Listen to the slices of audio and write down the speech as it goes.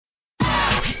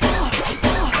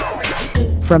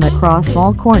from across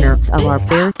all corners of our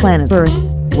fair planet Earth.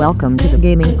 Welcome to the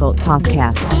Gaming Cult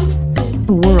Podcast.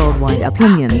 Worldwide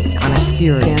opinions on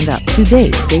obscure and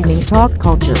up-to-date gaming talk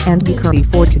culture and geekery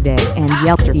for today and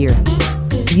yesteryear.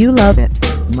 You love it,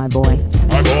 my boy.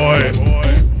 My boy.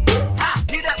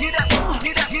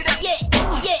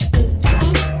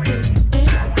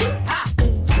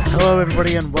 Hello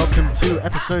everybody and welcome to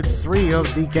episode 3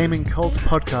 of the Gaming Cult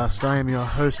Podcast. I am your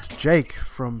host Jake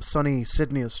from sunny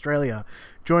Sydney, Australia.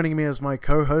 Joining me as my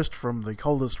co-host from the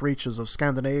coldest reaches of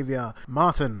Scandinavia,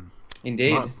 Martin.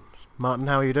 Indeed. Martin,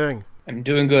 how are you doing? I'm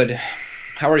doing good.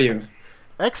 How are you?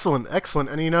 Excellent.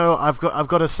 And you know, I've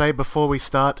got to say before we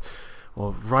start,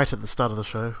 or right at the start of the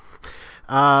show,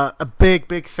 a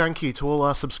big thank you to all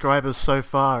our subscribers so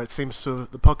far. The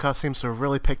podcast seems to have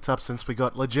really picked up since we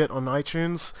got legit on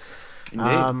iTunes.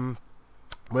 Indeed.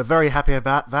 We're very happy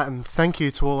about that, and thank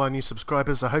you to all our new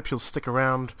subscribers. I hope you'll stick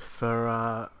around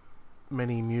for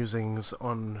many musings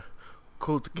on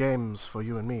cult games for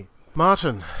you and me.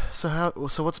 Martin, so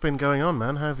what's been going on,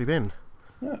 man? How have you been?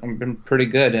 Yeah, I've been pretty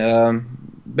good.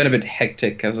 Been a bit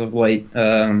hectic as of late,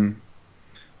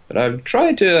 but I've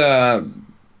tried to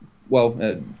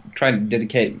try to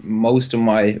dedicate most of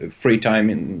my free time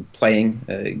in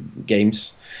playing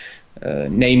games,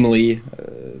 namely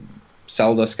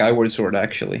Zelda Skyward Sword,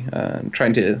 actually. I'm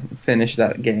trying to finish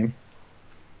that game.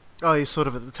 Oh, you're sort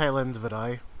of at the tail end of it, are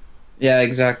you? Yeah,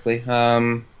 exactly.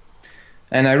 And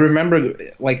I remember,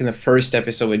 like, in the first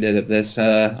episode we did of this,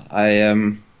 I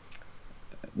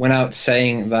went out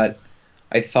saying that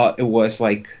I thought it was,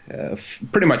 like,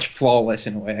 pretty much flawless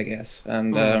in a way, I guess.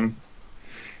 And I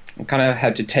kind of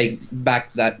had to take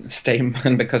back that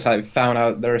statement because I found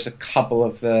out there's a couple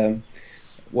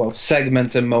of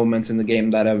segments and moments in the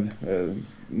game that have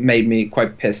made me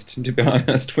quite pissed, to be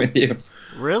honest with you.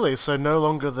 Really? So no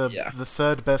longer the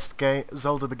third best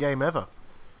Zelda game ever?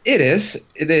 It is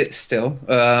still.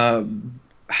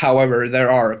 However,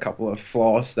 there are a couple of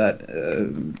flaws that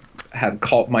have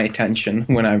caught my attention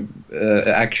when I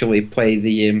actually play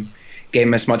the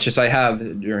game as much as I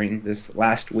have during this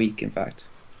last week, in fact.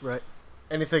 Right.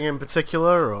 Anything in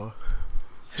particular, or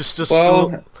just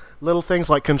well, little things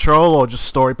like control, or just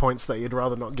story points that you'd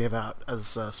rather not give out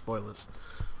as spoilers?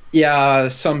 Yeah,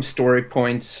 some story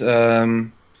points,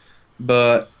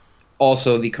 but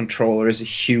also the controller is a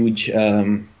huge.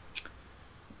 I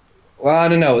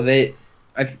don't know.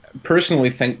 I personally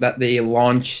think that they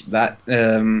launched that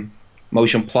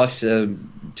Motion Plus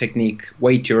technique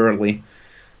way too early.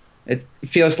 It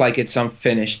feels like it's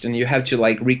unfinished, and you have to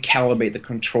like recalibrate the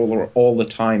controller all the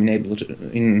time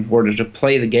in order to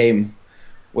play the game,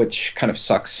 which kind of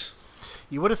sucks.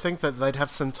 You would have think that they'd have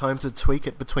some time to tweak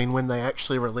it between when they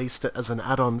actually released it as an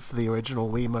add-on for the original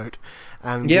Wiimote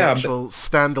and the actual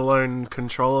standalone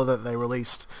controller that they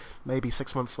released maybe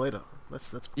 6 months later.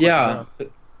 That's quite bizarre.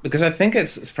 Because I think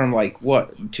it's from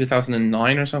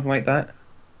 2009 or something like that.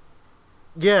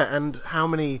 Yeah, and how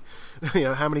many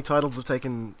titles have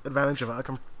taken advantage of it? I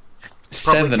can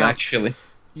 7 actually.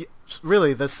 Yeah,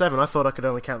 really, there's 7. I thought I could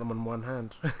only count them on one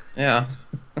hand. Yeah,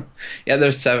 yeah,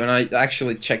 there's 7. I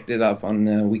actually checked it up on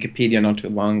Wikipedia not too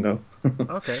long ago.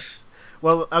 Okay.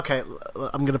 Well, okay,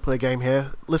 I'm going to play a game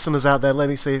here. Listeners out there, let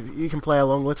me see if you can play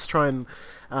along. Let's try and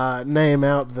name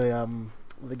out the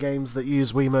games that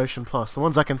use Wii Motion Plus. The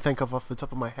ones I can think of off the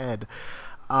top of my head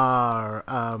are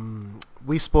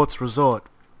Wii Sports Resort.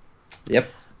 Yep.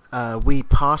 Wii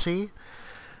Party.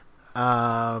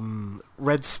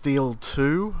 Red Steel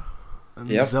 2. And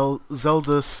yep.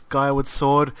 Zelda Skyward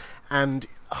Sword. And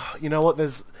you know what?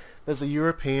 There's a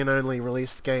European-only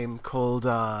released game called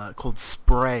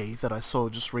Spray that I saw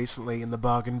just recently in the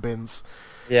bargain bins.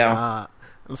 Yeah.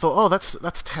 And I thought, oh, that's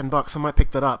 $10. I might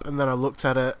pick that up. And then I looked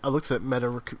at it. I looked at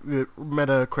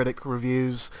Metacritic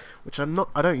reviews, which I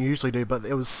don't usually do, but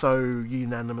it was so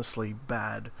unanimously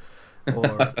bad,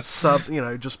 or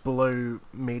just below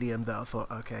medium, that I thought,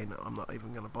 okay, no, I'm not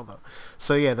even going to bother.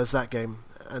 So yeah, there's that game.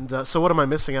 And so what am I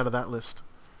missing out of that list?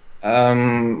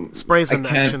 Spray's an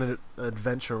action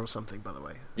adventure or something, by the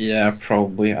way. Yeah,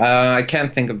 probably. I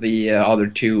can't think of the other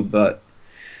two, but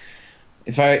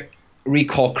if I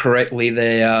recall correctly,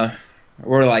 they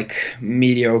were like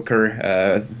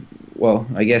mediocre,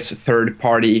 I guess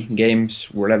third-party games,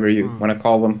 whatever you want to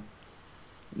call them,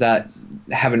 that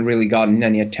haven't really gotten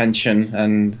any attention,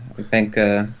 and I think...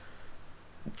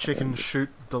 Chicken Shoot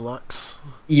Deluxe?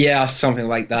 Yeah, something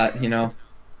like that,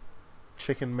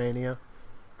 Chicken Mania?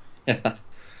 Yeah.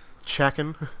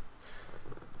 Chacken?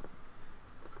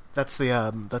 That's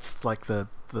like the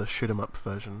shoot 'em up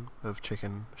version of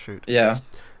Chicken Shoot. Yeah.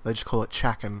 They just call it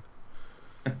Chacken.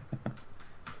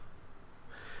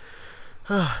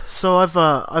 So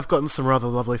I've gotten some rather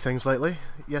lovely things lately.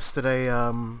 Yesterday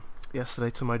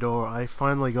to my door, I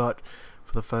finally got,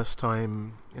 for the first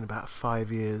time in about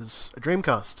 5 years, a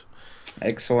Dreamcast.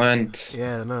 Excellent.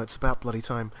 Yeah, no, it's about bloody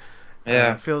time.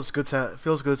 Yeah. Feels good to have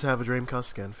a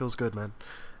Dreamcast again. Feels good, man.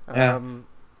 Yeah.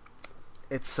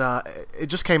 It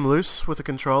just came loose with a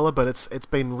controller, but it's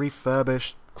been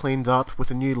refurbished, cleaned up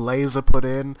with a new laser put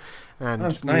in, and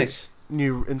That's nice.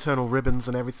 new internal ribbons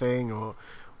and everything, or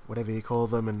whatever you call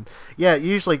them. And yeah,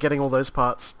 usually getting all those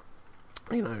parts,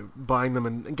 buying them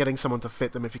and getting someone to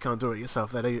fit them if you can't do it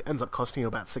yourself, that ends up costing you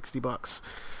about $60.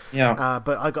 Yeah.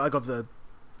 But I got the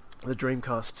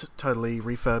Dreamcast totally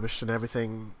refurbished and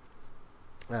everything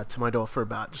to my door for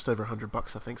about just over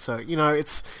 $100, I think. So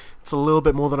it's a little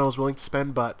bit more than I was willing to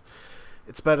spend, but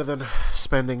it's better than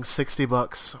spending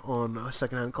 $60 on a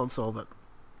secondhand console that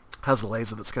has a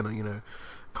laser that's gonna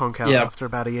conk out after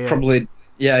about a year. Probably.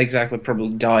 Yeah, exactly. Probably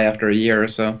die after a year or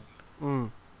so. Yeah,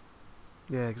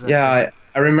 exactly. Yeah,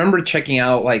 I remember checking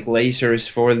out like lasers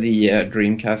for the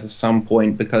Dreamcast at some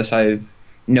point because I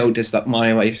noticed that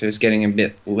my laser is getting a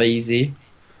bit lazy.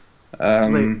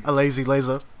 A lazy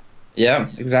laser. Yeah,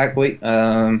 exactly.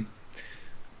 And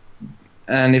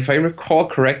if I recall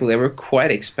correctly, they were quite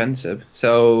expensive.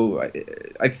 So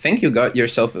I think you got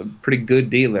yourself a pretty good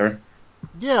deal there.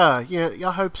 Yeah,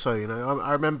 I hope so.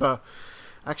 I remember.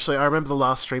 Actually, I remember the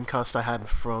last Dreamcast I had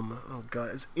from... Oh,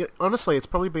 God. Honestly, it's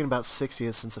probably been about 6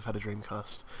 years since I've had a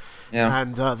Dreamcast. Yeah.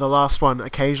 And the last one,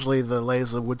 occasionally the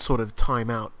laser would sort of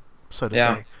time out, so to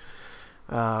say.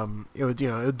 It would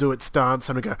do its dance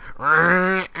and it would go...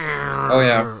 Oh,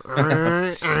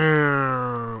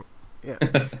 yeah.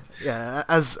 Yeah,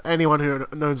 as anyone who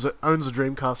owns a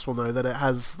Dreamcast will know, that it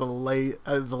has the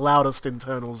loudest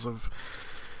internals of...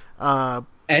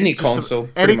 any console.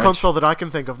 Any console that I can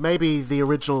think of. Maybe the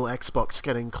original Xbox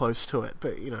getting close to it,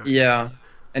 but Yeah,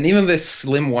 and even this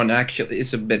slim one actually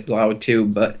is a bit loud too,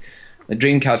 but the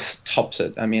Dreamcast tops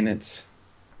it. I mean, it's...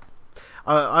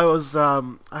 I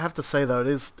have to say though,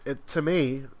 to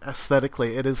me,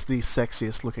 aesthetically, it is the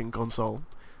sexiest looking console.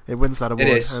 It wins that award,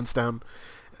 hands down.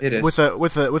 It is.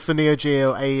 With the Neo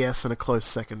Geo AES in a close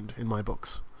second in my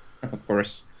books. Of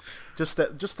course. Just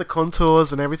the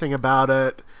contours and everything about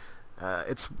it.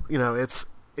 It's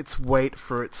weight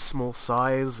for its small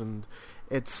size, and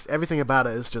it's everything about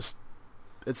it is just,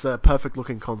 it's a perfect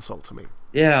looking console to me.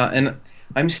 Yeah, and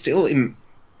I'm still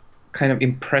kind of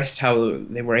impressed how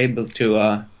they were able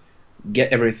to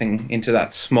get everything into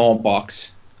that small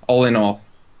box. All in all,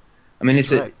 I mean,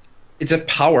 it's a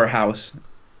powerhouse,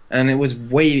 and it was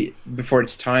way before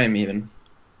its time even.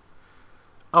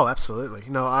 Oh, absolutely.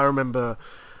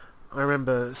 I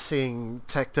remember seeing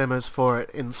tech demos for it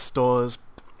in stores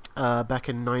back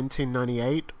in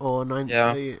 1998 or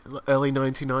early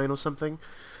 99 or something,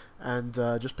 and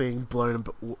just being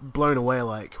blown away,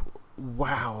 like,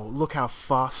 wow, look how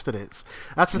fast it is.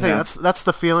 That's the thing. That's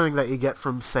the feeling that you get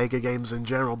from Sega games in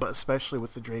general, but especially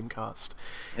with the Dreamcast.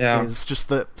 Yeah. Is just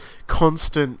the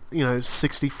constant,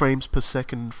 60 frames per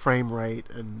second frame rate,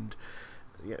 and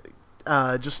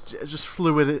just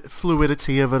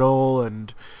fluidity of it all,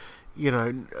 and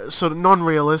sort of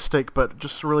non-realistic, but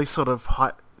just really sort of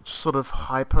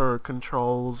hyper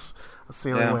controls. That's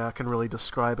the only way I can really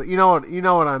describe it. You know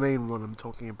what I mean when I'm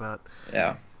talking about.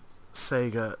 Yeah.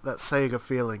 That Sega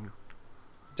feeling.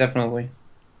 Definitely.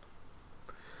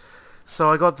 So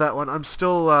I got that one. I'm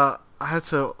still. I had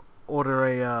to order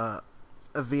a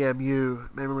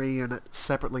VMU memory unit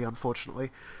separately,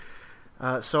 unfortunately.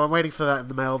 So I'm waiting for that in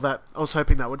the mail. That I was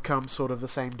hoping that would come sort of the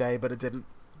same day, but it didn't.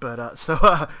 But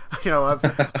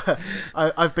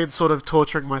I've been sort of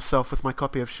torturing myself with my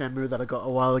copy of Shenmue that I got a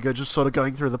while ago, just sort of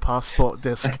going through the passport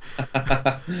disc,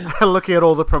 looking at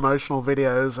all the promotional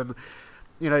videos, and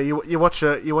you watch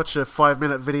a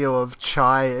 5-minute video of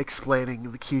Chai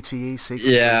explaining the QTE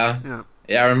sequences. Yeah,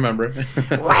 I remember.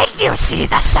 When you see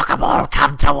the soccer ball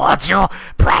come towards you,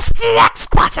 press the X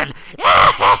button.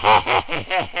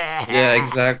 Yeah,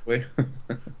 exactly.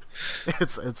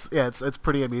 It's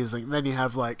pretty amusing. And then you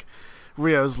have like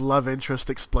Rio's love interest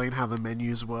explain how the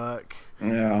menus work.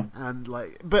 Yeah. And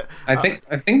I think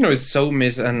there was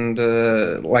Somis and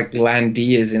like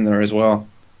Landy is in there as well.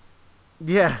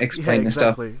 Yeah. Explain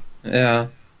exactly. the stuff. Yeah.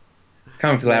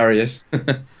 Kind of hilarious.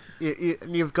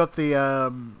 You've got the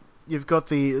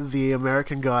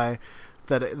American guy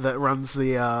that runs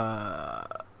the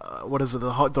what is it,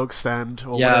 the hot dog stand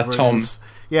or whatever Tom. it is.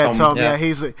 Yeah, Tom. Yeah.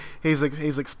 He's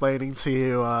explaining to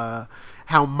you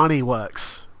how money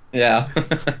works. Yeah.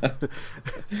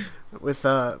 With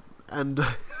and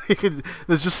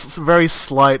there's just some very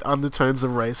slight undertones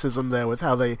of racism there with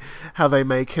how they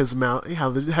make his mouth, how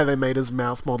they made his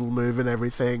mouth model move and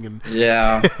everything, and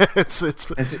Yeah. it's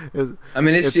I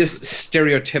mean, it's just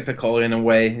stereotypical in a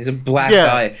way. He's a black Yeah.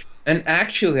 guy, and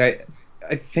actually,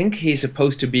 I think he's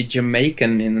supposed to be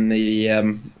Jamaican in the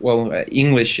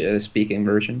English speaking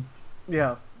version.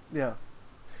 yeah.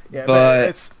 But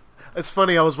But- it's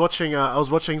funny. I was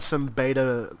watching some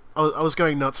beta. I was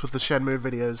going nuts with the Shenmue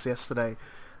videos yesterday.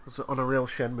 I was on a real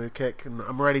Shenmue kick, and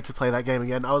I'm ready to play that game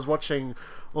again. I was watching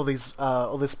all this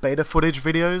beta footage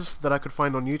videos that I could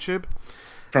find on YouTube.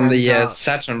 From the And,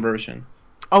 Saturn version.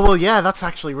 Oh well, yeah, that's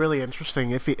actually really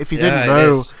interesting. If you Yeah, didn't it know,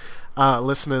 is.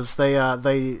 listeners, they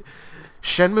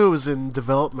Shenmue was in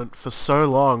development for so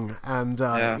long, and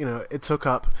Yeah. it took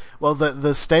up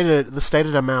the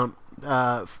stated amount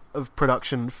of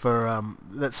production for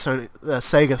that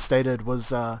Sega stated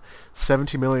was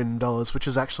 $70 million, which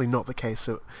is actually not the case.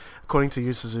 According to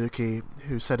Yu Suzuki,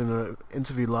 who said in an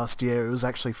interview last year, it was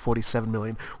actually 47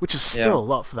 million, which is still Yeah. a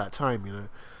lot for that time.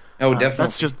 Oh,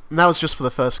 definitely. That was just for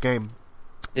the first game.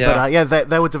 Yeah. But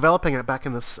they were developing it back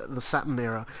in the Saturn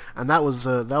era, and that was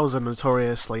a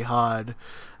notoriously hard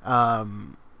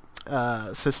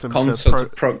system Console to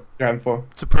program for.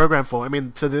 to program for. I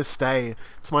mean, to this day,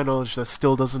 to my knowledge, there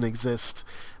still doesn't exist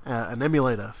an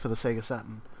emulator for the Sega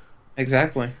Saturn.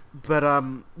 Exactly. But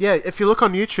yeah, if you look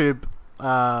on YouTube,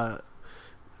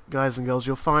 guys and girls,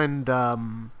 you'll find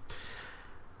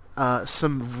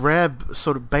some rare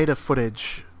sort of beta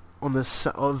footage on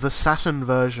of the Saturn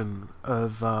version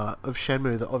of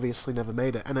Shenmue that obviously never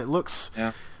made it, and it looks,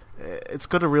 it's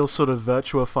got a real sort of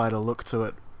Virtua Fighter look to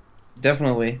it.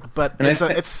 Definitely. But And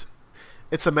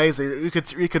it's amazing. You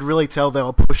could really tell they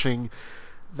were pushing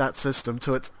that system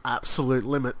to its absolute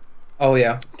limit Oh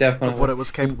yeah, definitely. of what it was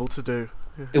capable to do.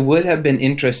 It would have been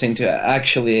interesting to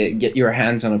actually get your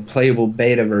hands on a playable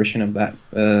beta version of that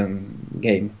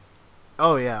game.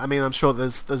 Oh yeah, I mean, I'm sure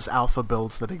there's alpha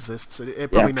builds that exist. So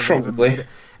it probably never even probably. made it.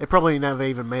 It probably never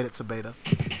even made it to beta.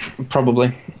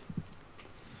 Probably.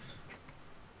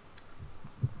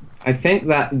 I think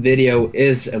that video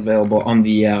is available on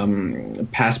the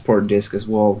passport disc as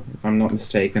well, if I'm not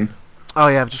mistaken. Oh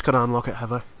yeah, I've just got to unlock it,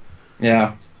 have I?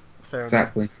 Yeah, Fair enough.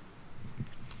 exactly.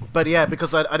 But yeah,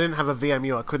 because I didn't have a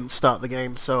VMU, I couldn't start the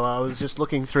game, so I was just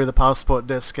looking through the passport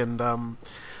disc and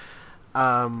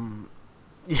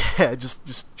yeah,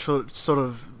 just sort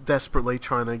of desperately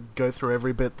trying to go through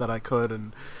every bit that I could,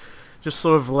 and just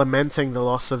sort of lamenting the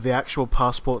loss of the actual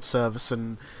passport service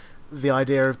and the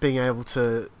idea of being able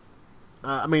to.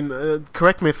 I mean,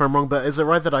 correct me if I'm wrong, but is it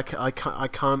right that I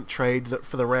can't trade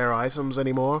for the rare items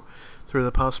anymore through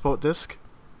the passport disc?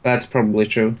 That's probably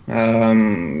true.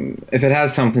 If it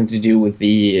has something to do with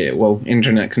the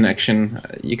internet connection,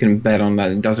 you can bet on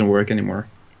that it doesn't work anymore.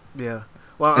 Yeah.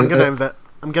 Well, I'm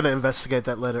gonna investigate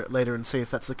that later and see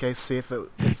if that's the case. See if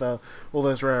all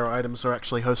those rare items are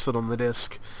actually hosted on the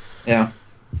disc. Yeah.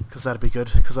 Because that'd be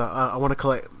good. Because I want to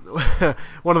collect.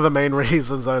 One of the main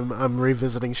reasons I'm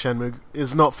revisiting Shenmue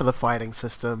is not for the fighting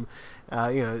system.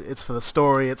 It's for the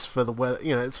story. It's for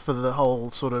it's for the whole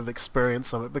sort of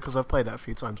experience of it. Because I've played that a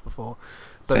few times before.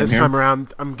 But Same this here. time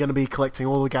around, I'm going to be collecting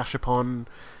all the gashapon.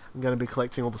 I'm going to be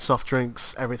collecting all the soft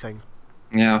drinks, everything.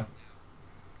 Yeah.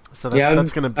 So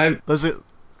that's going to. I've- Those are.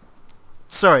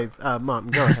 Sorry, Martin.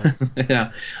 Go ahead.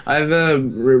 yeah, I've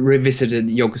revisited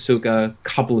Yokosuka a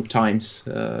couple of times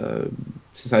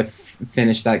since I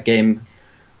finished that game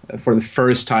for the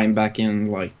first time back in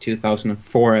like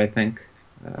 2004, I think.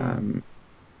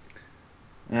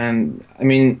 And I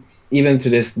mean, even to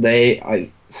this day,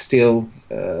 I still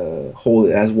hold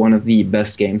it as one of the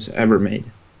best games ever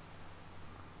made.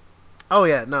 Oh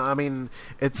yeah, no, I mean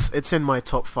it's in my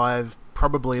top 5,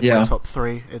 probably in my top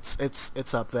 3.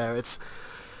 It's up there. It's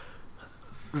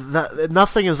that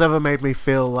nothing has ever made me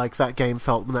feel like that game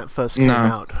felt when that first came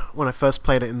out. When I first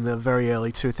played it in the very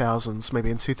early 2000s, maybe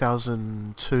in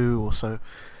 2002 or so,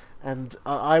 and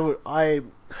I'm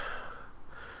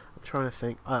trying to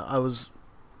think. I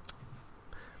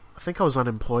think I was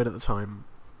unemployed at the time,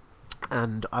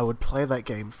 and I would play that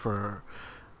game for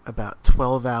about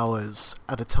 12 hours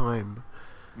at a time,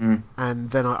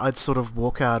 and then I'd sort of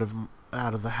walk out of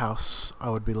the house I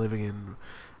would be living in,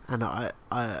 and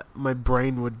my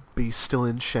brain would be still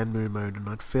in Shenmue mode, and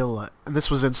I'd feel like, and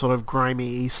this was in sort of grimy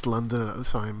East London at the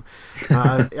time,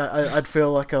 I'd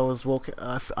feel like I was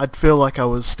I'd feel like I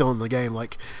was still in the game,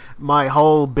 like my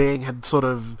whole being had sort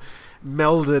of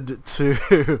melded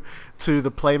to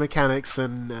the play mechanics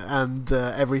and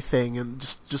everything, and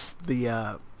just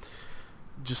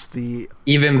just the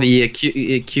Even the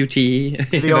QTE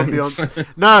the events. ambiance.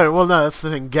 No, that's the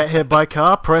thing. Get hit by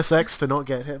car. Press X to not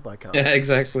get hit by car. Yeah,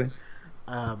 exactly.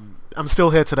 I'm still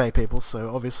here today, people.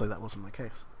 So obviously that wasn't the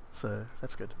case. So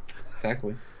that's good.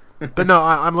 Exactly. But no,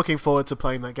 I'm looking forward to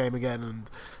playing that game again, and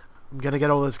I'm gonna get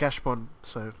all those Gashpon.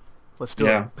 So let's do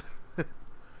Yeah. it.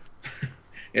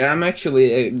 Yeah, I'm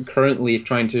actually currently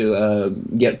trying to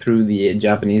get through the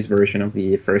Japanese version of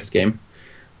the first game.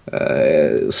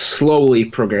 Slowly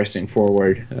progressing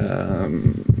forward. Now,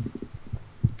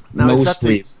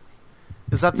 Mostly.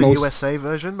 is that the most- USA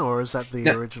version or is that the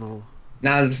No. original?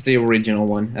 Nah, this is the original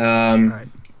one. Right.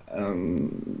 The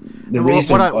And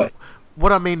reason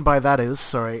what I mean by that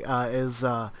is,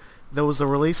 there was a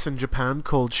release in Japan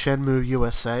called Shenmue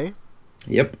USA.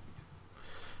 Yep.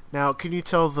 Now, can you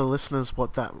tell the listeners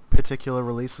what that particular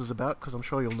release is about? Because I'm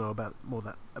sure you'll know about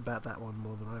that one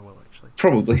more than I will, actually.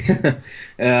 Probably.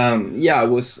 Yeah, it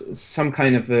was some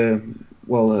kind of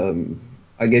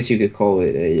I guess you could call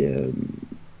it a,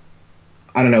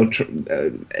 I don't know,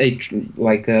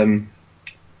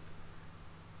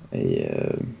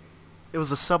 It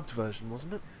was a subbed version,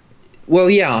 wasn't it? well,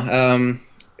 yeah,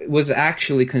 it was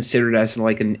actually considered as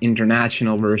like an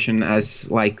international version, as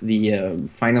like the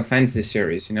Final Fantasy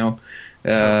series, you know.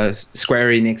 Square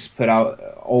Enix put out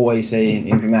always an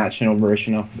international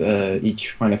version of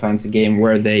each Final Fantasy game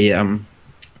where they In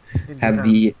have Japan.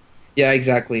 the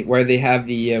exactly, where they have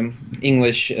the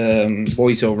English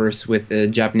voiceovers with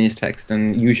Japanese text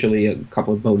and usually a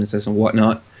couple of bonuses and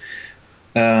whatnot.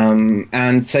 And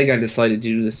Sega decided to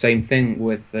do the same thing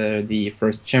with the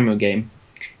first Shenmue game.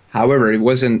 However, it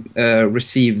wasn't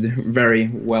received very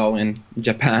well in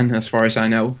Japan, as far as I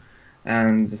know,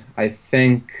 and I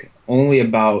think only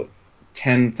about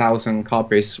 10,000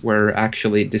 copies were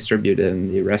actually distributed,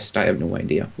 and the rest I have no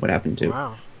idea what happened to.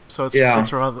 Wow. So Yeah.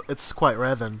 it's quite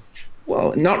rare then.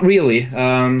 Well, not really,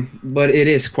 but it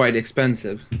is quite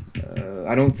expensive.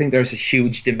 I don't think there's a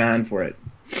huge demand for it.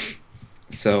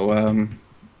 So,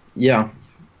 yeah.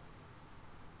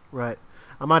 Right.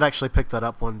 I might actually pick that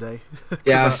up one day. 'Cause,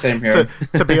 Yeah, same here.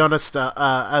 To be honest,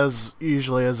 as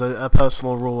usually as a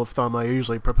personal rule of thumb, I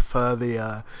usually prefer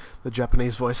the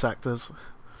Japanese voice actors.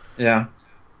 Yeah,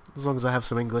 As long as I have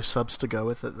some English subs to go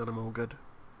with it, then I'm all good.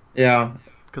 yeah.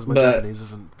 Because my But- Japanese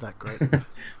isn't that great.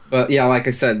 But yeah, like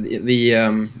I said, the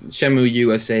Shenmue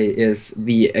USA is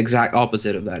the exact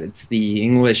opposite of that. It's the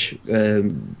English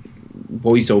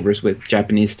voiceovers with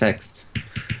Japanese text.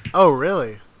 Oh,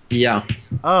 really? Yeah,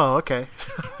 Oh, okay.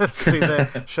 See, there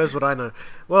shows what I know.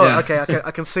 Well, Yeah. okay,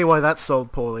 I can see why that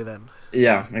sold poorly then.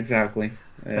 yeah, exactly.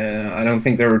 I don't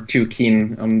think they were too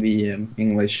keen on the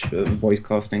English voice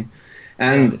casting,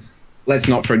 and let's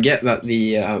not forget that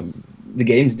the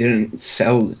games didn't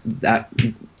sell that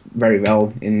very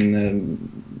well in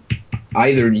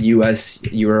either U.S.,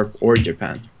 Europe, or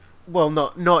Japan. Well,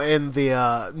 not in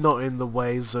the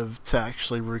ways of to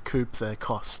actually recoup their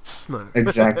costs. No.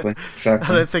 Exactly, I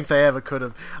exactly. don't think they ever could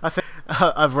have. I think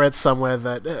I've read somewhere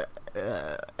that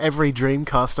every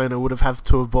Dreamcast owner would have had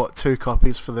to have bought 2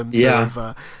 copies for them to Yeah.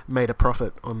 have made a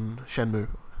profit on Shenmue.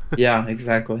 Yeah,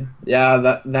 exactly.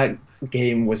 Yeah, that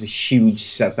game was a huge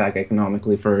setback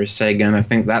economically for Sega, and I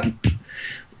think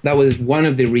that was one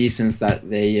of the reasons that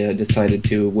they decided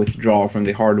to withdraw from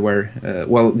the hardware,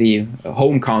 the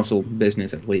home console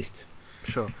business at least.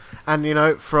 Sure. And you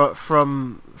know,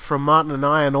 from Martin and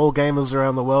I and all gamers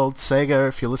around the world, Sega,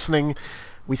 if you're listening,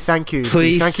 we thank you. We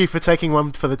Please. thank you for taking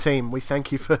one for the team. We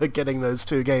thank you for getting those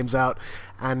 2 games out.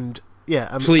 And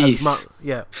yeah, Please.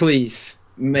 yeah, Please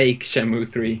make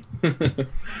Shenmue 3.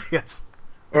 yes.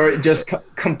 Or just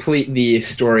complete the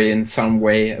story in some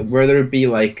way, whether it be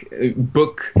like a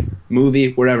book,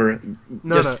 movie, whatever.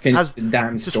 No, just no, finish as- the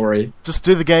damn just- story. Just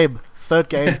do the game. 3rd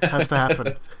game has to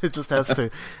happen. It just has to.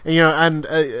 And, you know, and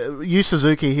Yu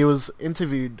Suzuki, he was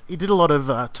interviewed. He did a lot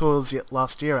of tours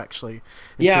last year, actually,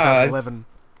 in Yeah, 2011.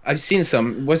 I've seen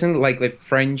some. Wasn't it like the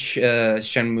French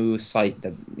Shenmue site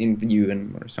that interviewed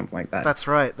him or something like that? That's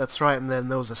right. And then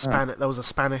there was a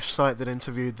Spanish site that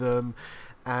interviewed them,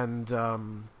 and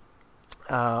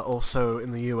also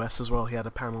in the US as well. He had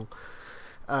a panel,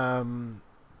 and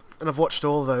I've watched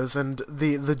all those. And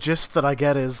the gist that I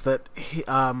get is that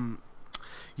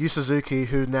Yu Suzuki,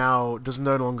 who now does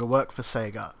no longer work for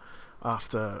Sega,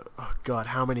 after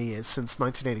how many years, since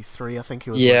 1983, I think he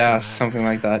was. Yeah, working there. something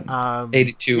like that.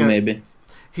 82 yeah. maybe.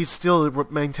 He still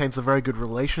maintains a very good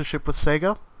relationship with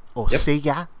Sega, or Yep.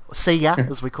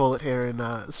 Sega, as we call it here in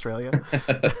Australia.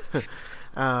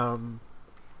 And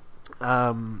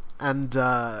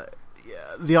the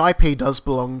IP does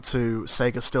belong to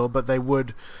Sega still, but they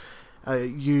would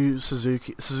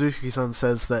Suzuki-san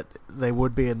says that they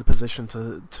would be in the position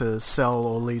to sell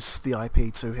or lease the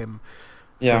IP to him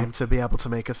for him to be able to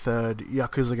make a third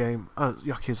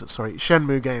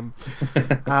Shenmue game,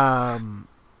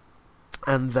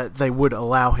 and that they would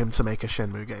allow him to make a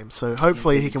Shenmue game. So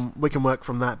hopefully we can work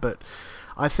from that. But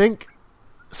I think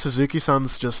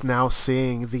Suzuki-san's just now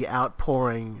seeing the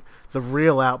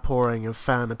real outpouring of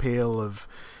fan appeal of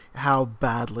how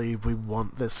badly we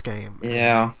want this game.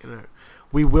 Yeah. And,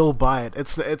 we will buy it.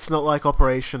 It's not like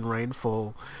Operation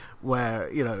Rainfall, where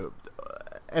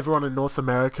everyone in North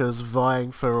America is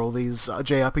vying for all these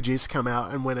JRPGs to come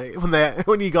out, and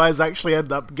when you guys actually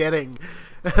end up getting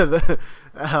the,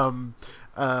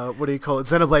 what do you call it,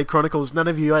 Xenoblade Chronicles, none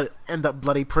of you end up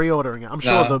bloody pre-ordering it. I'm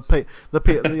sure the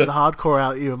hardcore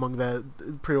out you among there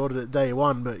pre-ordered it day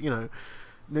one, but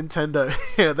Nintendo,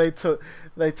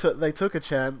 they took a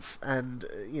chance, and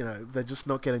they're just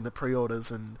not getting the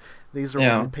pre-orders, and these are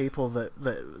all the people that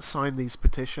signed these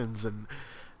petitions and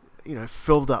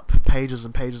filled up pages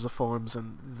and pages of forums,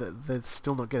 and they're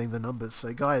still not getting the numbers.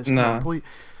 So guys, you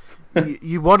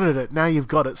wanted it, now you've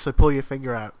got it, so pull your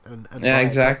finger out and yeah,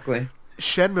 exactly.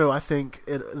 Shenmue, I think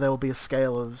there will be a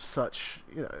scale of such,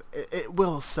 it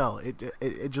will sell.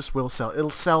 It just will sell. It'll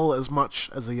sell as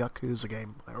much as a Yakuza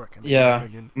game, I reckon. Yeah,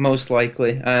 most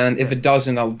likely. And if it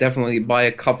doesn't, I'll definitely buy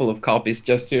a couple of copies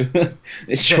just to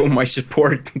show my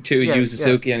support to Yu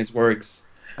Suzuki and his works.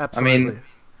 Absolutely.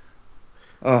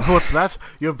 I mean, what's that?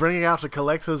 You're bringing out a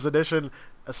collector's edition,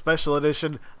 a special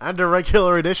edition, and a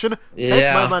regular edition?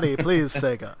 Take my money, please,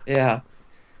 Sega. Yeah.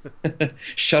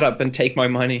 Shut up and take my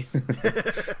money.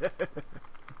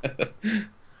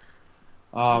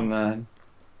 Oh man,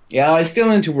 yeah, I still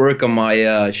need to work on my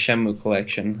Shenmue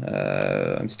collection.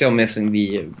 I'm still missing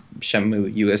the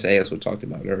Shenmue USA, as we talked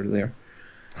about earlier.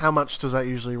 How much does that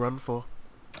usually run for?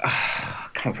 I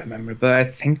can't remember, but I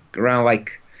think around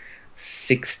like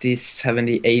 60,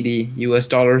 70, 80 US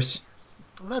dollars.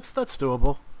 That's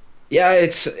doable. Yeah,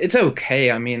 it's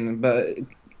okay. I mean, but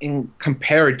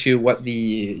compared to what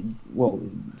the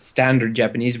standard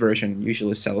Japanese version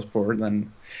usually sells for,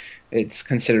 then it's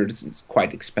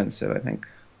quite expensive, I think.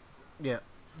 Yeah,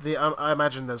 I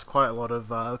imagine there's quite a lot of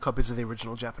copies of the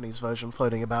original Japanese version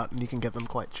floating about, and you can get them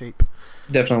quite cheap.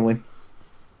 Definitely.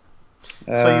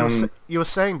 So you were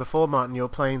saying before, Martin, you were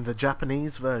playing the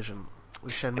Japanese version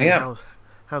with Shenmue. Yeah.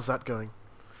 How's that going?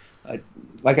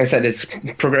 Like I said, it's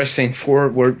progressing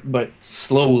forward, but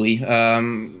slowly.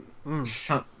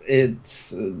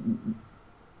 It's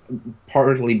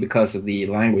partly because of the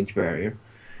language barrier.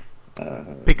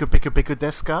 Piku piku piku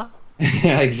desu ka?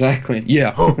 Yeah, exactly.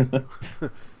 Yeah.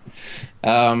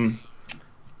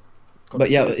 But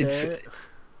yeah, it's.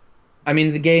 I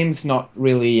mean, the game's not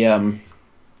really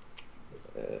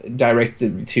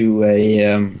directed to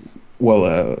a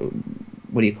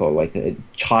what do you call it, like a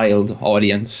child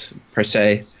audience per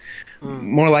se.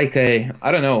 More like a,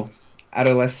 I don't know,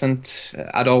 adolescent,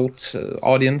 adult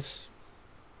audience.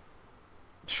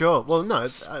 Sure. Well, no,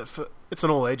 it's an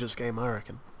all ages game, I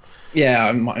reckon. Yeah,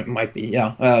 it might be.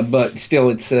 Yeah, but still,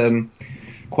 it's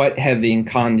quite heavy in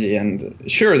kanji, and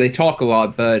sure, they talk a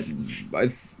lot, but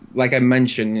like I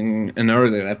mentioned in an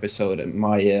earlier episode,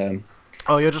 my.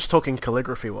 Oh, you're just talking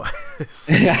calligraphy-wise.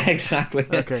 Yeah, exactly.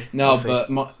 Okay. No, but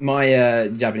my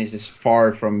Japanese is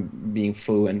far from being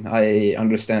fluent. I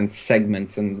understand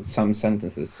segments and some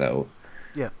sentences, so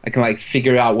yeah, I can like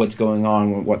figure out what's going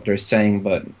on, what they're saying,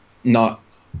 but not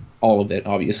all of it,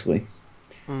 obviously.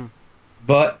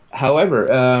 But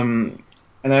however, and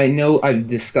I know I've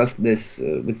discussed this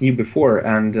with you before,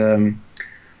 and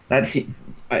that's.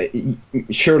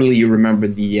 Surely you remember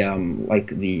the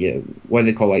what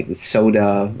they call, like, the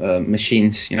soda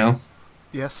machines, you know?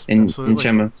 Yes, absolutely. In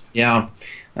Shenmue. Yeah,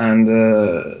 and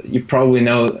you probably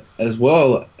know as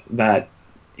well that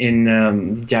in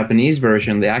the Japanese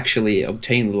version they actually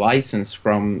obtained the license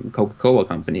from Coca-Cola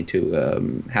Company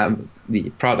to have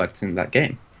the products in that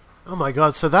game. Oh my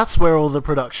god! So that's where all the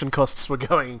production costs were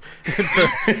going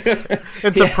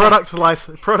into product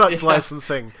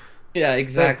licensing. Yeah,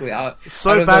 exactly. Out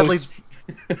of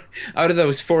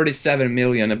those 47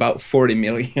 million, about 40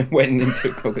 million went into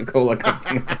Coca-Cola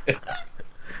Company.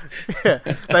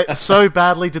 Yeah, so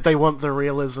badly did they want the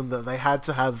realism that they had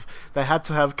to have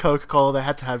Coca-Cola, they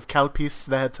had to have Calpis,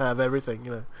 they had to have everything,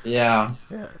 you know. Yeah.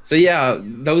 So yeah,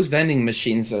 those vending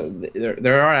machines,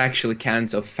 there are actually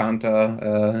cans of Fanta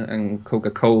and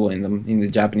Coca-Cola in them in the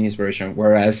Japanese version,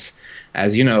 whereas,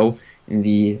 as you know, in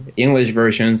the English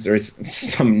versions, there's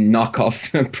some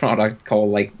knockoff product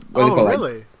called, like, what do you call it? Oh,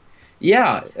 really?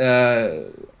 Yeah,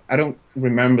 I don't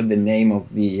remember the name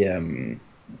of the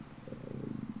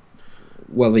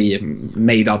well, the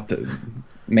made up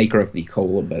maker of the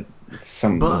cola, but it's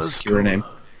some Buzz obscure Cola. name.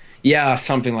 Yeah,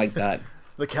 something like that.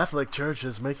 The Catholic Church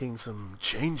is making some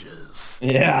changes.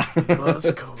 Yeah.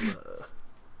 Buzz Cola.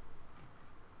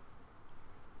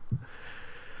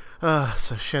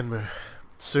 So Shenmue.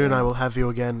 Soon I will have you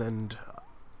again, and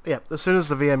as soon as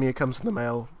the VMU comes in the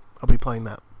mail, I'll be playing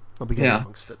that. I'll be getting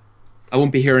amongst it. I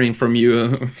won't be hearing from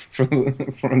you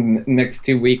from next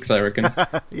 2 weeks, I reckon.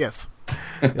 Yes.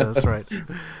 Yeah, that's right.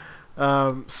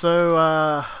 Well,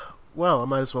 I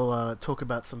might as well talk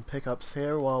about some pickups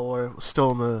here while we're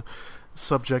still on the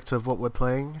subject of what we're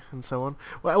playing and so on.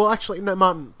 Well, actually, no,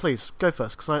 Martin, please, go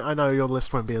first, because I know your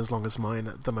list won't be as long as mine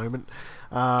at the moment.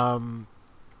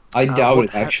 I doubt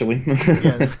it, actually.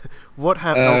 Yeah. What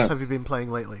else have you been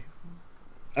playing lately?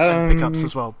 And pickups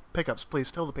as well. Pickups, please,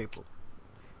 tell the people.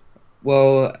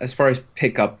 Well, as far as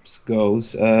pickups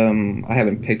goes, I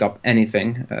haven't picked up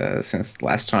anything since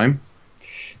last time,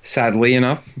 sadly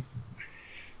enough.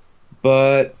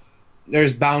 But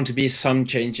there's bound to be some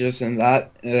changes in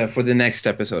that for the next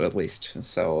episode, at least.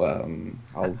 So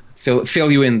I'll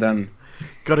fill you in then.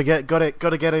 Gotta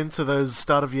get into those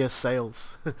start of year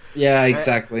sales. Yeah,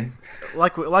 exactly.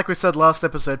 Like we said last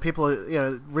episode, people,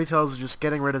 retailers are just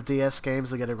getting rid of DS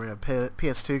games. They're getting rid of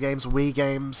PS2 games, Wii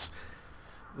games.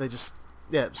 They just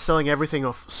selling everything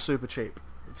off super cheap.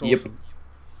 It's awesome. Yep.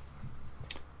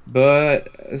 But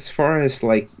as far as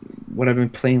like what I've been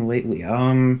playing lately,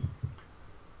 I've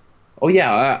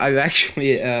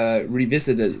actually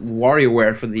revisited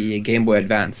WarioWare for the Game Boy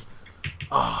Advance.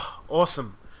 Oh,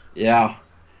 awesome! Yeah.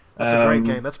 That's a great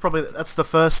game. That's the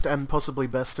first and possibly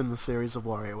best in the series of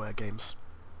WarioWare games.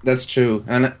 That's true,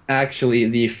 and actually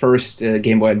the first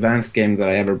Game Boy Advance game that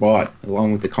I ever bought,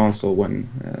 along with the console when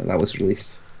that was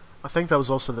released. I think that was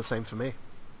also the same for me.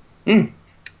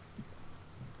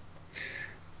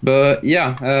 But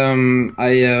yeah, I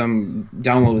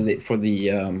downloaded it for the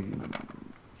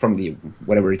from the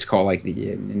whatever it's called, like the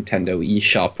Nintendo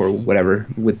eShop or whatever,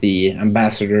 with the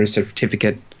ambassador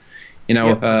certificate. I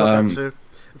got that too.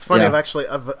 It's funny. Yeah.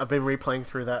 I've been replaying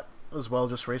through that as well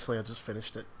just recently. I just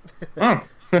finished it. Oh,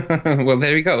 well,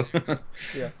 there you go.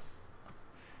 Yeah.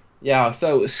 Yeah.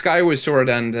 So Skyward Sword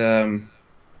and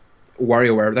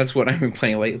WarioWare. That's what I've been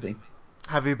playing lately.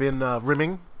 Have you been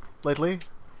rimming lately?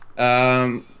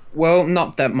 Well,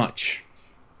 not that much.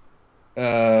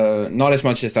 Not as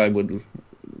much as I would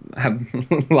have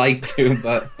liked to,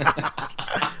 but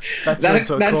that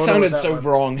sounded so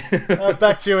wrong.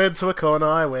 Backed you into a corner.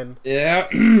 I win. Yeah.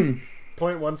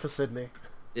 0.1 for Sydney.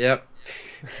 Yep.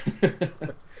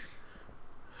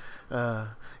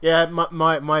 Yeah, my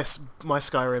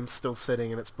Skyrim's still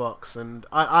sitting in its box, and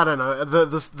I don't know,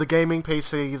 the gaming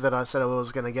PC that I said I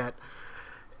was gonna get,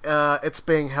 it's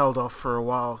being held off for a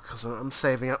while because I'm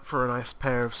saving up for a nice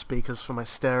pair of speakers for my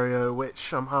stereo,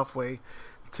 which I'm halfway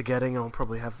to getting. I'll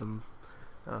probably have them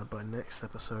by next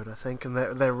episode, I think, and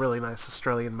they're a really nice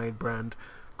Australian-made brand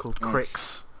called Nice.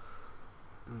 Crix,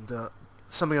 and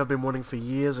something I've been wanting for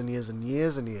years and years and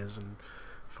years and years, and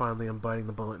finally I'm biting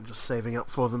the bullet and just saving up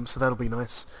for them, so that'll be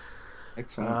nice.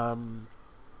 Excellent.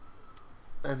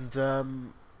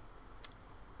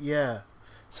 Yeah.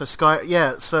 So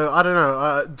so I don't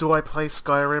know. Do I play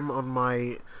Skyrim on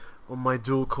my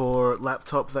dual core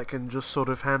laptop that can just sort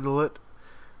of handle it,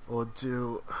 or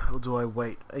do I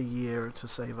wait a year to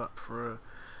save up for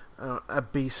a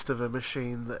beast of a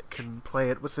machine that can play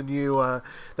it with the new?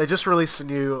 They just released a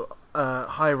new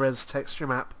high-res texture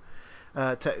mapping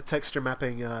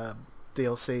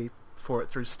DLC for it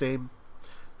through Steam,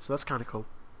 so that's kind of cool.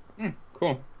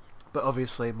 Cool. But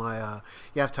obviously, you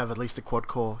have to have at least a quad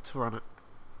core to run it.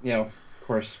 Yeah, of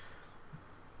course.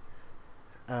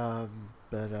 So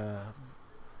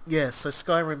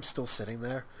Skyrim's still sitting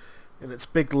there in its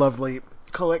big, lovely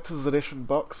collector's edition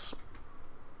box,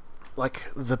 like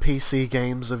the PC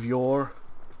games of yore.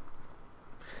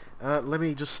 Let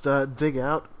me just dig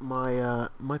out my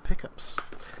pickups.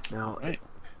 Now, Right.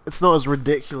 It's not as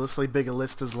ridiculously big a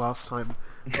list as last time,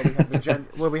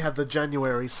 where we had the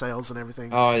January sales and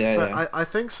everything. Oh, yeah, But yeah. I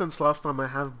think since last time I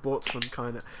have bought some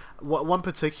kind of... One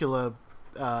particular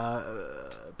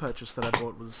purchase that I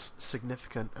bought was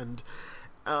significant, and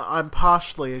I'm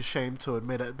partially ashamed to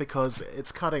admit it because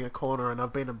it's cutting a corner, and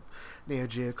I've been a Neo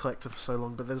Geo collector for so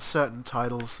long, but there's certain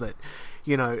titles that,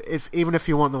 even if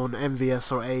you want them on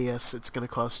MVS or AES, it's going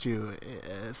to cost you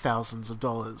thousands of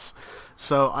dollars.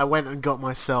 So I went and got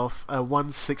myself a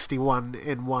 161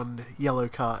 in one yellow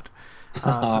card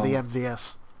for the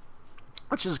MVS.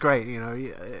 Which is great,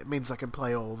 it means I can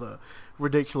play all the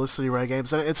ridiculously rare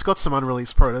games. And it's got some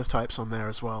unreleased prototypes on there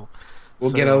as well. We'll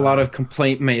So, get a lot of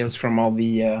complaint mails from all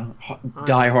the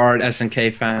die-hard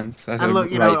SNK fans as And of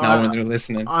look, you right know, now when they're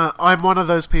listening. I'm one of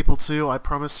those people too. I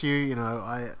promise you. You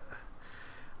know,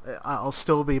 I'll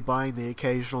still be buying the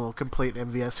occasional complete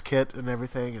MVS kit and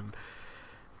everything, and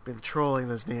been trolling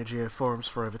those Neo Geo forums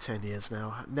for over 10 years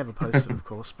now. Never posted, of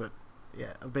course, but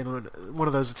yeah, I've been one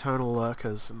of those eternal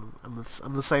lurkers, and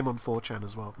I'm the same on 4chan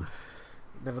as well.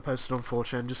 Never posted on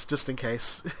 4chan, just in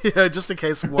case, just in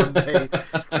case one day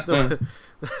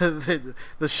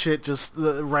the shit just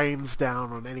rains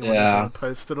down on anyone who's ever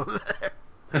posted on there.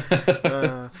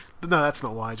 But no, that's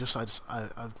not why.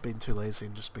 I've been too lazy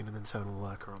and just been an internal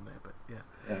lurker on there. But yeah.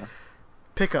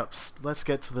 Pickups. Let's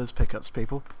get to those pickups,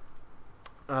 people.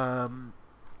 Well,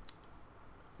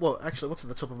 actually, what's at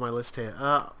the top of my list here?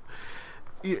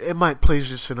 It might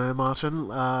please you to know, Martin,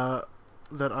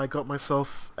 that I got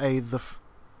myself a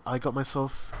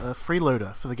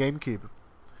freeloader for the GameCube.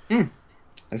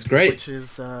 That's great. Which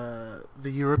is the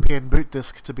European boot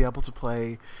disc to be able to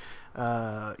play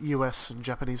US and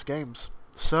Japanese games.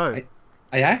 So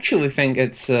I actually think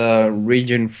it's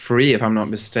region free, if I'm not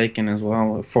mistaken, as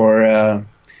well, for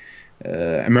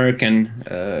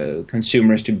American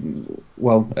consumers to,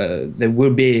 they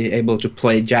will be able to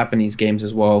play Japanese games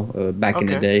as well back in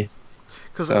the day.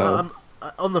 Because on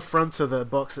the front of the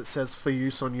box it says for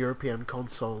use on European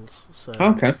consoles. So.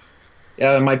 Okay.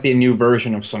 Yeah, it might be a new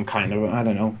version of some kind of, I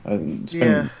don't know. It's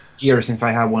been years since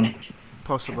I had one.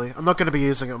 Possibly. I'm not going to be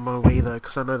using it on my Wii though,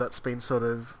 because I know that's been sort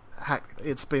of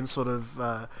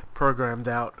programmed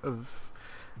out of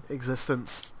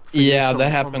existence. Yeah,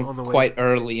 that happened quite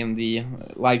early in the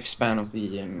lifespan of the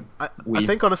Wii. I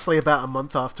think honestly about a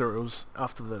month after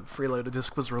the freeloader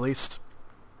disc was released,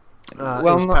 it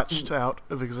was patched out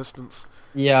of existence.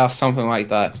 Yeah, something like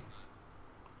that.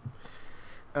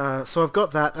 So I've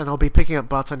got that, and I'll be picking up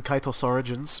Baten Kaitos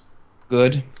Origins.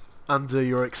 Good. Under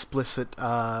your explicit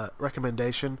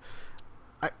recommendation.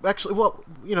 Actually,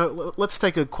 let's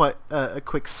take a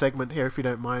quick segment here, if you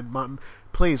don't mind, Martin.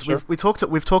 Please, sure. we've talked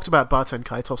about Baten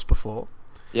Kaitos before.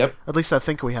 Yep. At least I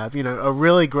think we have. A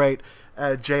really great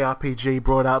JRPG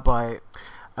brought out by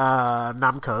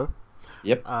Namco.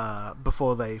 Yep.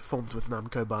 Before they formed with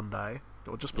Namco Bandai,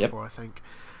 or just before, I think.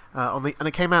 And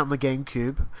it came out on the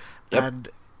GameCube, and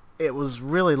it was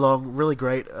really long, really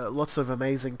great. Lots of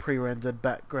amazing pre-rendered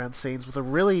background scenes with a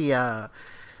really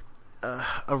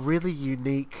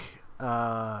unique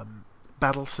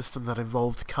battle system that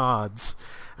involved cards,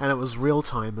 and it was real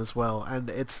time as well.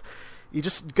 And you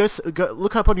just go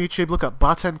look up on YouTube, look up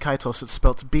Baten Kaitos. It's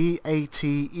spelled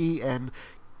BATEN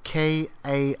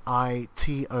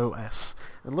KAITOS,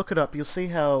 and look it up. You'll see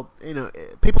how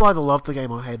people either loved the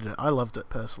game or hated it. I loved it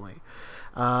personally.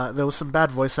 There was some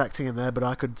bad voice acting in there, but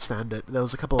I could stand it. There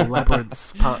was a couple of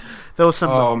labyrinth there was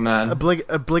some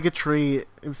obligatory,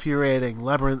 infuriating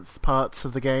labyrinth parts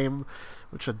of the game,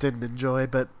 which I didn't enjoy.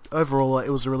 But overall, it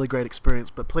was a really great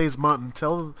experience. But please, Martin,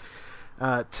 tell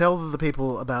the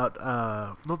people about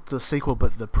not the sequel,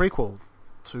 but the prequel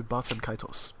to Baten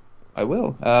Kaitos. I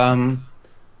will.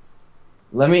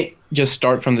 Let me just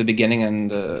start from the beginning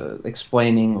and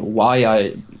explaining why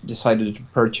I decided to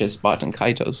purchase Baten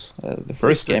Kaitos, the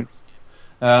first game.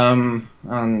 And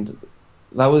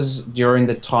that was during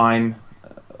the time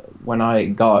when I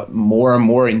got more and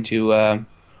more into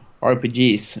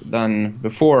RPGs than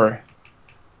before.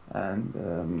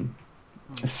 And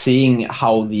seeing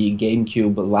how the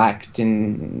GameCube lacked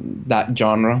in that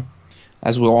genre.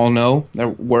 As we all know, there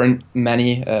weren't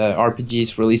many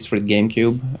RPGs released for the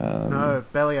GameCube. No,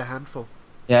 barely a handful.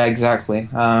 Yeah, exactly.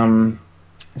 So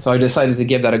I decided to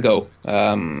give that a go.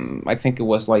 I think it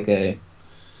was like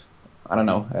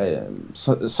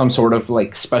some sort of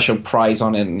like special prize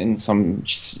on it in some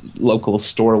local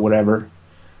store or whatever.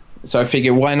 So I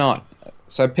figured, why not?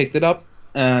 So I picked it up,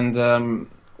 and the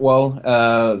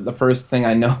first thing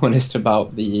I noticed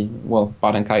about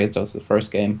Baten Kaitos, the first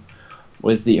game,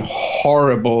 was the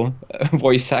horrible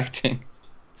voice acting.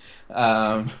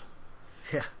 It's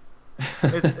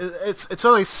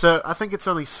only I think it's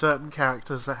only certain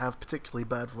characters that have particularly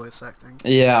bad voice acting.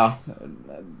 Yeah,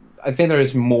 I think there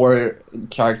is more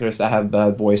characters that have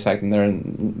bad voice acting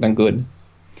than good.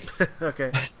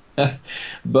 Okay.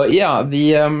 But yeah,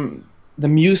 the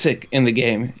music in the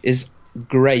game is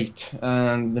great,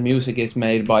 and the music is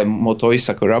made by Motoi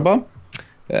Sakuraba.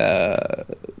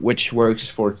 Which works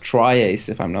for Tri-Ace,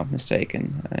 if I'm not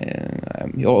mistaken.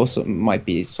 He also might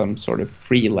be some sort of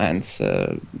freelance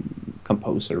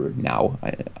composer now.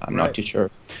 I'm not too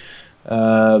sure.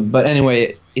 But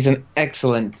anyway, he's an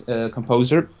excellent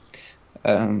composer.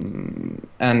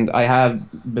 And I have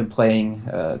been playing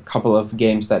a couple of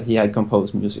games that he had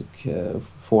composed music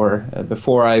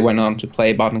before I went on to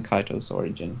play Baten Kaitos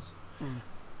Origins.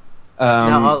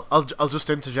 Now, I'll just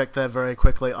interject there very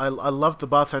quickly. I love the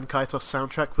Baten Kaitos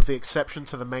soundtrack with the exception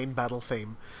to the main battle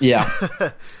theme. Yeah.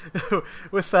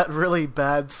 With that really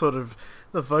bad sort of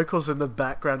the vocals in the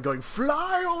background going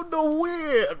 "Fly on the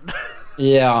wind."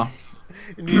 Yeah.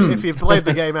 And if you've played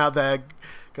the game out there,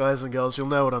 guys and girls, you'll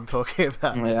know what I'm talking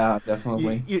about. Yeah,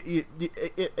 definitely.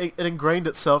 It ingrained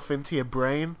itself into your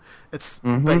brain.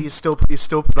 Mm-hmm. But you still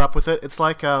put up with it. It's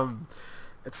like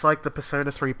the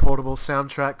Persona 3 portable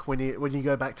soundtrack when you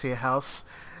go back to your house,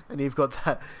 and you've got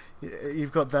that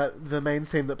the main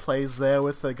theme that plays there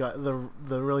with the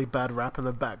really bad rap in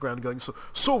the background going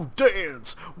so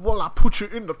dance while I put you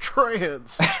in the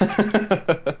trance.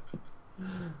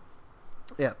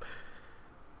 Yeah.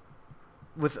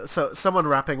 With someone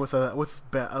rapping with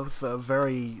a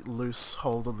very loose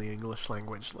hold on the English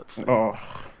language, let's say. Oh.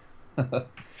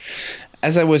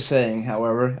 As I was saying,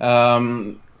 however,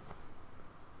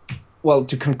 well,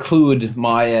 to conclude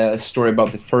my story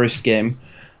about the first game,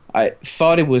 I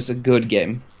thought it was a good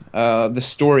game. The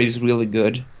story is really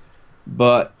good,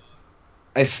 but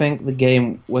I think the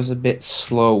game was a bit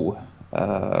slow.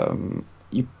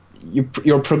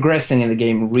 You're progressing in the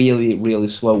game really, really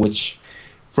slow, which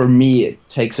for me it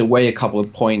takes away a couple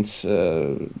of points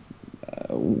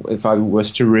if I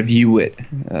was to review it.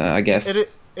 I guess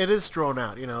it is drawn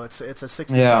out. You know, it's a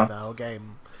 65-hour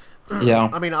game. Yeah.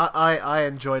 I mean, I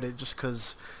enjoyed it just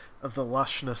because of the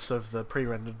lushness of the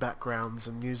pre-rendered backgrounds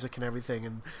and music and everything,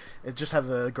 and it just had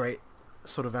a great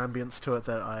sort of ambience to it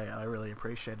that I really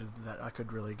appreciated, that I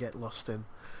could really get lost in.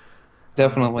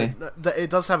 Definitely. It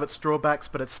does have its drawbacks,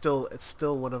 but it's still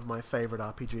one of my favorite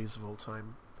RPGs of all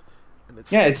time. And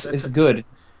it's good,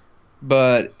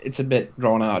 but it's a bit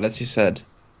drawn out, as you said.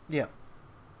 Yeah.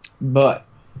 But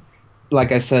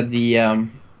like I said, the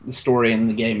story in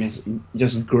the game is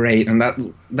just great, and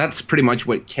that's pretty much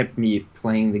what kept me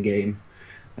playing the game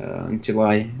until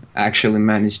I actually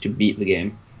managed to beat the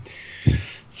game.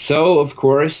 So, of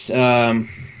course, it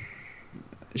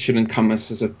shouldn't come as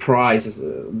a surprise as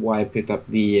why I picked up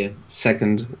the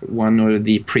second one, or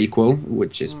the prequel,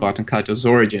 which is Baten Kaitos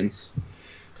Origins.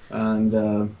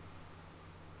 And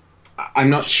I'm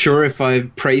not sure if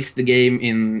I've praised the game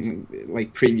in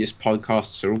like previous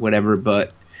podcasts or whatever,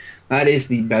 but that is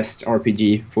the best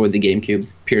RPG for the GameCube,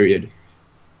 period.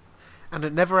 And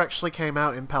it never actually came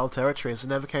out in PAL territories. It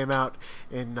never came out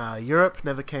in Europe,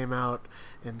 never came out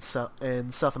in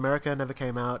South America, never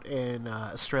came out in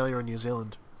Australia or New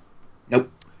Zealand.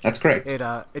 Nope, that's correct. It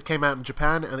came out in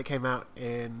Japan, and it came out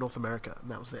in North America,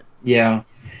 and that was it. Yeah,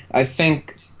 I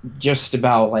think just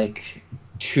about like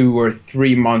 2 or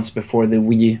 3 months before the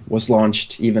Wii was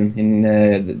launched, even in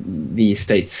the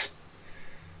States,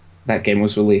 that game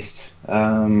was released.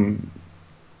 So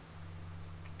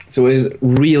it was a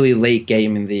really late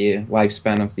game in the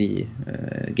lifespan of the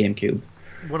GameCube.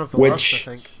 One of the last, I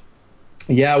think.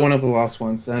 Yeah, one of the last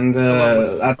ones. And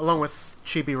along with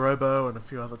Chibi Robo and a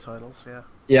few other titles, yeah.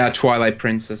 Yeah, Twilight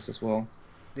Princess as well.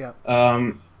 Yeah.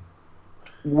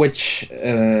 Which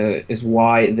is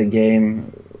why the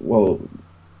game, well,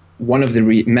 one of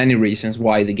the many reasons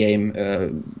why the game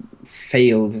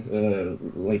failed,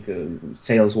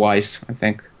 sales-wise, I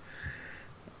think.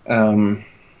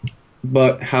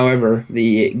 But, however,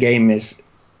 the game is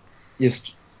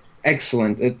just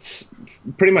excellent. It's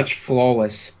pretty much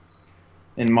flawless,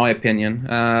 in my opinion.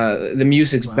 The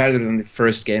music's better than the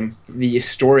first game. The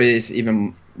story is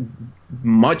even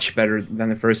much better than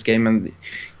the first game, and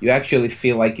you actually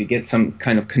feel like you get some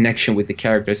kind of connection with the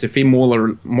characters. They feel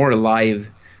more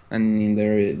alive than in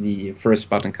the first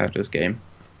Baten Kaitos game.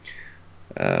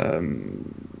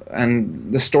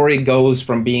 And the story goes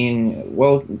from being,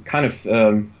 well, kind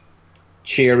of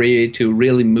cheery to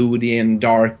really moody and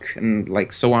dark and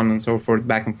like so on and so forth,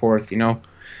 back and forth, you know.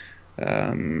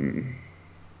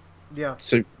 Yeah.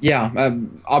 So yeah,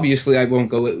 obviously I won't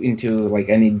go into like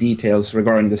any details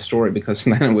regarding the story because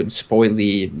then it would spoil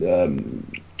the.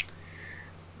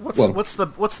 What's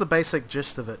the basic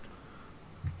gist of it?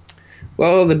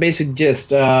 Well, the basic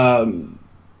gist. Like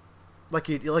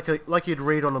you'd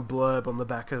read on a blurb on the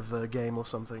back of the game or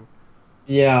something.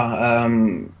 Yeah.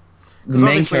 Because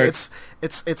obviously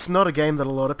it's not a game that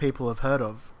a lot of people have heard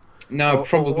of. No,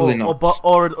 probably not.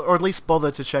 Or at least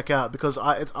bother to check out, because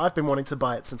I've been wanting to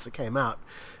buy it since it came out,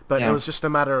 but it was just a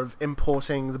matter of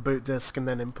importing the boot disc and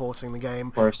then importing the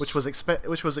game, which was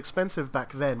expensive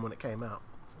back then when it came out.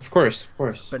 Of course.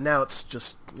 But now it's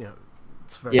just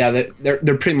it's very cheap.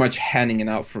 They're pretty much handing it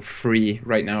out for free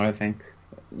right now. I think,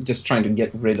 just trying to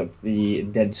get rid of the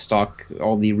dead stock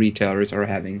all the retailers are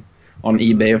having on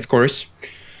eBay, of course.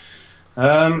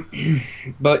 Um,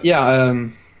 but yeah,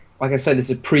 like I said, it's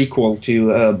a prequel to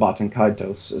Baten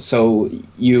Kaitos. So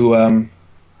you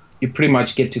pretty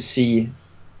much get to see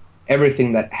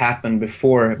everything that happened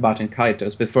before Baten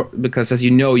Kaitos. Because as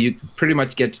you know, you pretty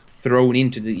much get thrown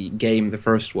into the game, the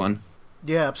first one.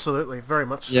 Yeah, absolutely, very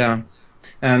much so. Yeah,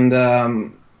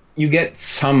 and you get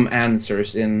some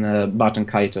answers in Baten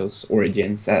Kaitos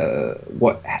Origins.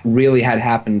 What really had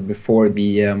happened before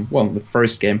the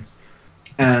first game,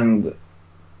 and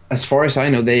as far as I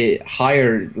know, they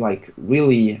hired like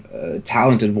really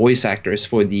talented voice actors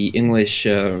for the English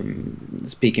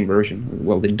speaking version.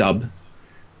 Well, the dub.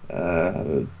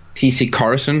 T.C.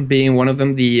 Carson being one of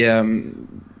them,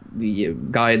 the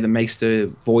guy that makes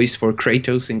the voice for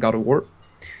Kratos in God of War.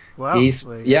 Wow. He's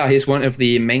one of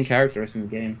the main characters in the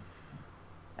game,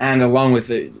 and along with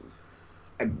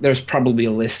there's probably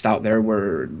a list out there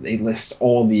where they list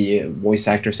all the voice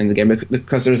actors in the game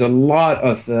because there's a lot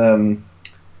of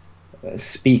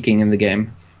speaking in the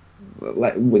game,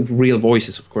 like with real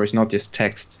voices, of course, not just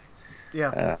text.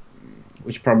 Yeah.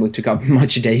 Which probably took up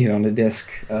much data on the disc.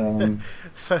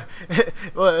 So,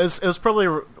 well, it was probably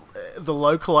the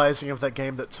localizing of that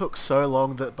game that took so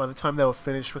long that by the time they were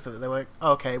finished with it, they went,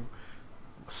 oh, okay,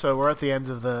 so we're at the end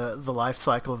of the life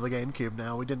cycle of the GameCube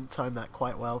now. We didn't time that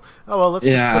quite well. Oh well, let's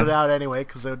just put it out anyway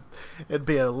because it'd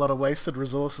be a lot of wasted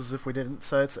resources if we didn't.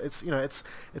 So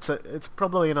it's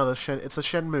probably another it's a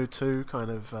Shenmue 2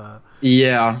 kind of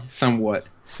somewhat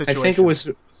situation. I think it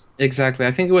was exactly.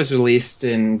 I think it was released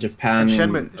in Japan. And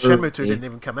Shenmue 2 didn't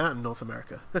even come out in North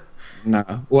America.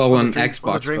 No, well on Xbox,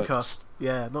 on the Dreamcast.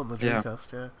 Yeah, not on the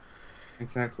Dreamcast. Yeah,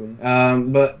 exactly.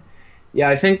 But yeah,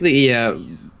 I think the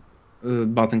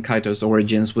Baten Kaitos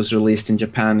Origins was released in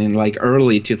Japan in like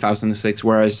early 2006,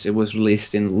 whereas it was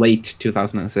released in late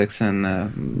 2006 in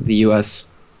the US.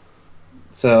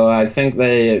 So I think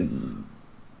they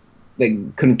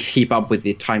couldn't keep up with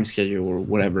the time schedule or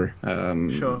whatever.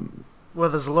 Sure. Well,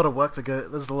 there's a lot of work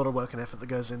and effort that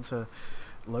goes into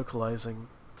localizing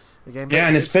the game. Yeah,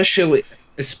 and especially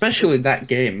that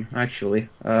game actually.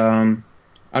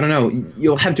 I don't know.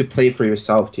 You'll have to play for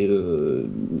yourself to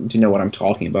know what I'm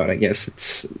talking about. I guess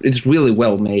it's really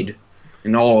well made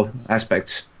in all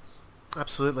aspects.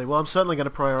 Absolutely. Well, I'm certainly going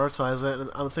to prioritize it, and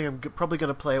I think I'm probably going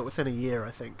to play it within a year.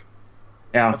 I think.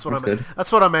 Yeah, that's good.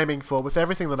 That's what I'm aiming for. With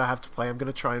everything that I have to play, I'm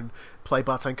going to try and play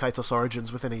Baten Kaitos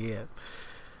Origins within a year.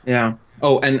 Yeah.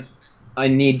 Oh, and I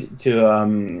need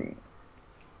to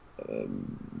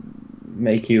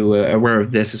make you aware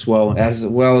of this as well as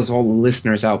all the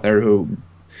listeners out there who,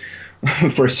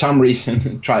 for some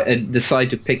reason,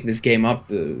 decide to pick this game up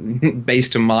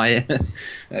based on my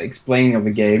explaining of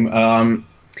the game.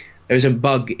 There's a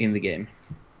bug in the game,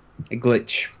 a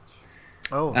glitch.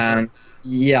 Oh. And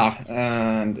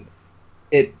and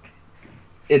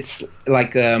it's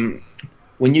like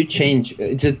when you change,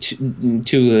 it's a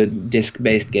two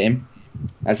disc-based game,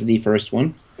 as the first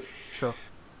one. Sure.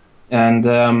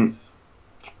 And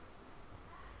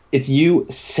if you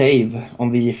save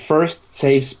on the first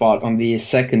save spot on the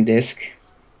second disc,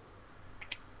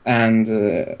 and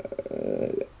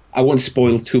I won't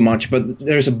spoil too much, but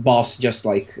there's a boss just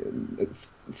like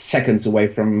seconds away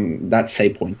from that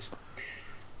save point.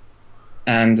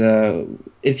 And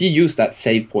if you use that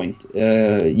save point,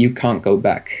 you can't go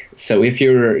back. So if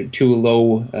you're too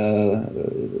low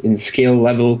in skill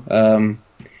level,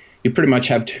 you pretty much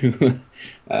have to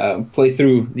play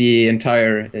through the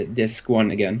entire disc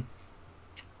one again.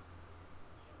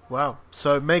 Wow!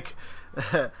 So make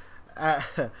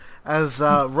as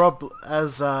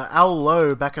Al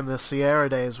Lowe back in the Sierra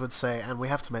days would say, and we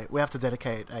have to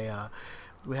dedicate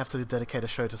a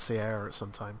show to Sierra at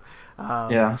some time.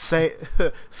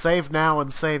 Save now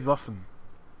and save often.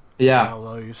 Yeah, Al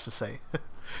Lowe used to say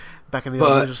back in the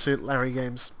old Leisure Suit Larry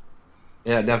games.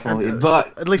 Yeah, definitely. And,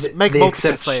 but at least make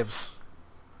multiple saves.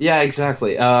 Yeah,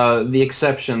 exactly. The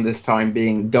exception this time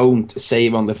being don't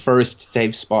save on the first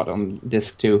save spot on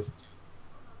disc 2.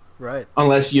 Right.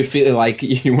 Unless you feel like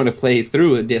you want to play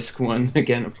through a disc 1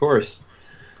 again, of course.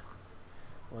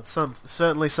 Well, it's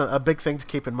certainly a big thing to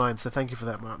keep in mind, so thank you for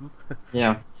that, Martin.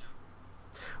 Yeah.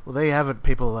 Well, there you have it,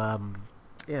 people.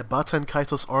 Baten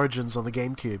Kaitos Origins on the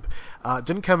GameCube.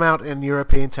 Didn't come out in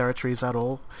European territories at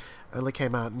all. Only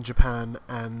came out in Japan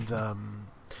and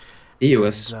the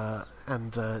US.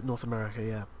 And North America,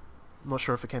 yeah. I'm not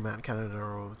sure if it came out in Canada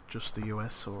or just the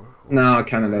US or... No,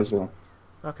 Canada as well.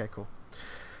 Okay, cool.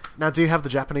 Now, do you have the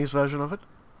Japanese version of it?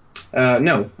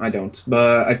 No, I don't.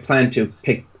 But I plan to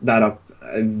pick that up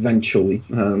eventually.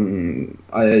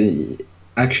 I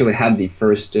actually had the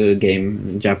first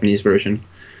game, Japanese version.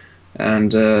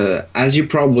 And as you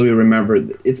probably remember,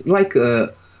 it's like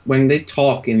when they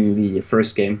talk in the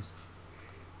first game,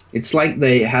 it's like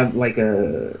they have like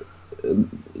a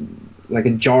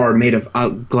jar made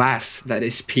of glass that they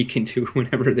speak into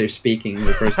whenever they're speaking in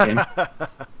the first game.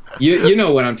 You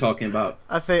know what I'm talking about.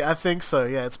 I think so.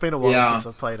 Yeah, it's been a while since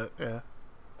I've played it. Yeah,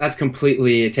 that's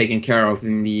completely taken care of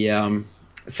in the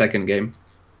second game.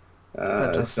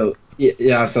 So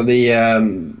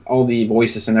the all the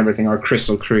voices and everything are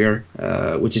crystal clear,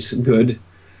 which is good.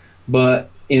 But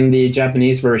in the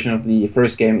Japanese version of the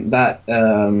first game, that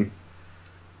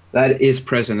is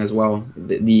present as well.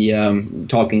 The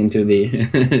talking into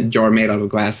the jar made out of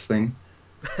glass thing.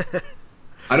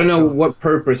 I don't know what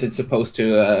purpose it's supposed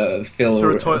to fill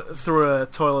through a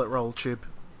toilet roll tube.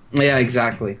 Yeah,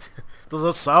 exactly. Does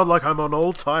it sound like I'm on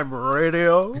old-time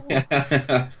radio?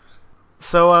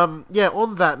 So, on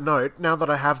that note, now that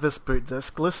I have this boot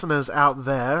disc, listeners out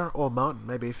there, or Martin,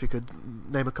 maybe if you could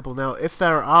name a couple now, if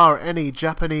there are any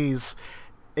Japanese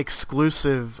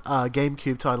exclusive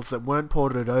GameCube titles that weren't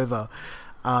ported over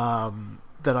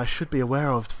that I should be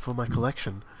aware of for my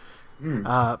collection,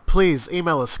 please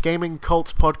email us,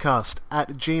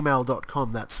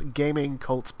 gamingcultspodcast@gmail.com. That's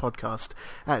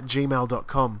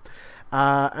gamingcultspodcast@gmail.com.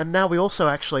 And now we also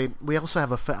have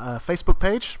a Facebook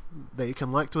page that you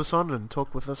can like to us on and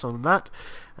talk with us on that.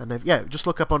 And just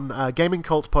look up on Gaming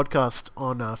Cult Podcast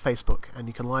on Facebook, and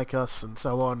you can like us and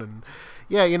so on. And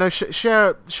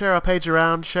share our page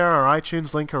around, share our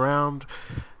iTunes link around.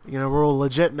 We're all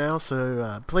legit now,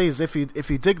 so please, if you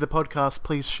dig the podcast,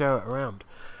 please share it around.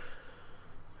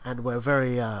 And we're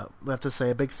we have to say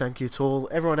a big thank you to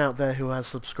everyone out there who has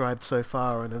subscribed so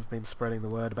far and have been spreading the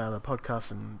word about our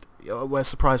podcast, and we're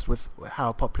surprised with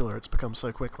how popular it's become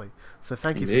so quickly. So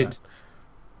thank you for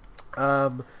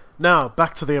that. Now,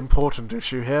 back to the important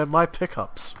issue here, my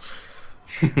pickups.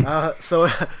 So,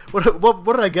 what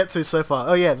did I get to so far?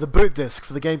 Oh yeah, the boot disc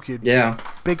for the GameCube. Yeah.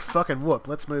 Big fucking whoop.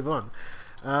 Let's move on.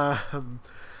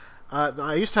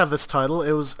 I used to have this title.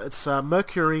 It's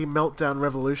Mercury Meltdown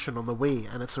Revolution on the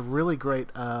Wii, and it's a really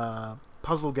great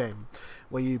puzzle game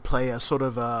where you play a sort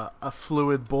of a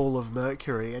fluid ball of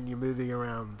mercury, and you're moving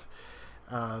around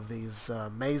these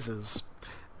mazes,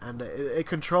 and it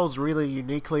controls really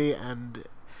uniquely, and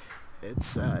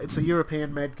it's a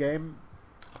European-made game.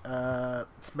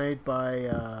 It's made by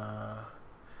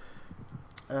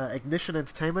Ignition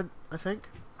Entertainment, I think.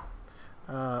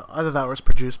 Either that or it's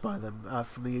produced by them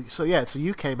from the UK. So yeah, it's a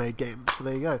UK-made game. So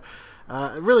there you go.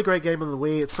 A really great game on the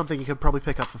Wii. It's something you could probably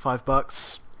pick up for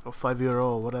 €5 or €5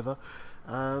 or whatever.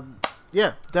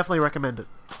 Definitely recommend it.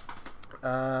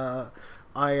 I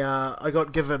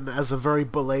got given as a very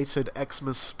belated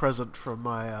Xmas present from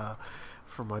my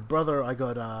brother. I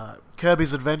got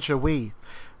Kirby's Adventure Wii,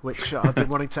 which I've been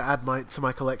wanting to add to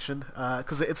my collection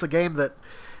because it's a game that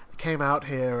came out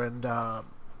here and.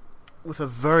 With a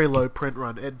very low print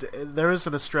run. There is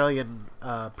an Australian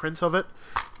print of it,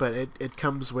 but it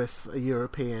comes with a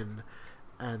European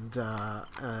and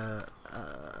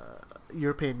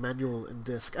European manual and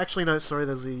disc. Actually, no, sorry.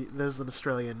 There's an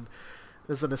Australian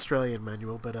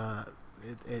manual, but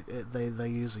they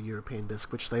use a European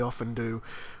disc, which they often do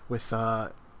with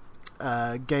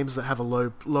games that have a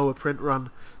lower print run.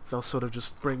 They'll sort of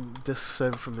just bring discs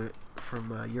over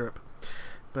from Europe.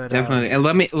 But, definitely, and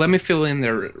let me fill in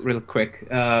there real quick.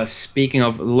 Speaking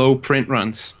of low print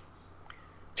runs,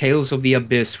 Tales of the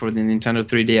Abyss for the Nintendo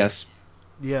 3DS.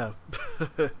 Yeah,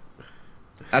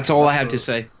 that's all I have to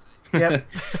say. Yep.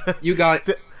 you guys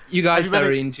that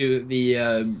are into the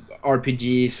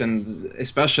RPGs and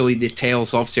especially the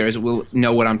Tales of series will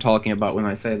know what I'm talking about when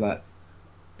I say that.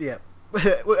 Yeah.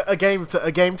 a game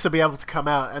to be able to come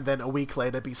out and then a week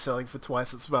later be selling for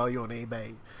twice its value on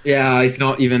eBay. Yeah, if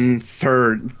not even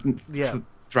thrice.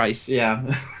 Yeah.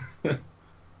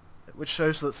 Which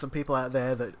shows that some people out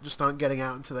there that just aren't getting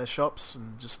out into their shops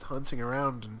and just hunting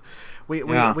around. And we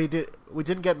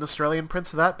didn't get an Australian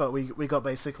print of that, but we got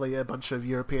basically a bunch of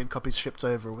European copies shipped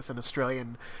over with an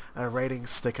Australian rating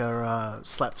sticker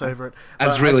slapped over it.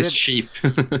 That's really cheap.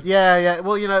 Yeah.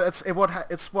 Well,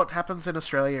 it's what happens in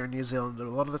Australia and New Zealand a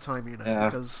lot of the time,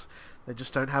 because they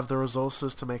just don't have the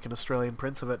resources to make an Australian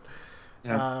print of it.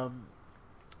 Yeah.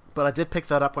 But I did pick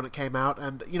that up when it came out,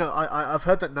 and I've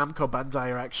heard that Namco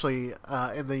Bandai are actually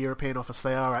in the European office.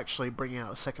 They are actually bringing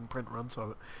out a second print run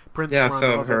of it. Yeah,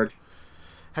 so I've heard.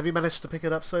 Have you managed to pick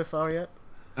it up so far yet?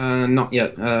 Not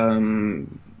yet.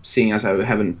 Seeing as I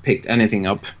haven't picked anything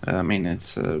up, I mean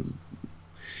it's.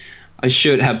 I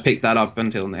should have picked that up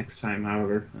until next time,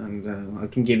 however, and I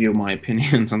can give you my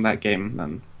opinions on that game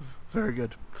then. Very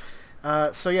good.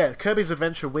 So yeah, Kirby's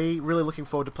Adventure Wii, really looking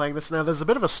forward to playing this. Now, there's a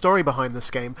bit of a story behind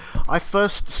this game. I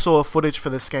first saw footage for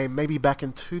this game maybe back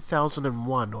in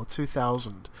 2001 or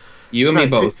 2000. You and me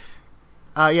both.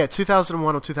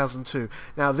 2001 or 2002.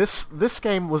 Now, this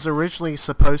game was originally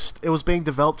it was being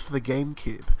developed for the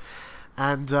GameCube,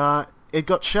 and it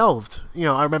got shelved. You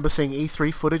know, I remember seeing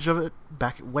E3 footage of it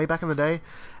way back in the day,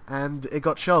 and it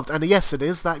got shelved. And yes, it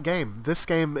is that game. This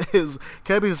game is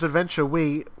Kirby's Adventure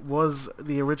Wii was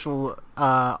the original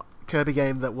Kirby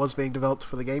game that was being developed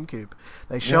for the GameCube.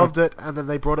 They shelved it, and then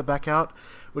they brought it back out,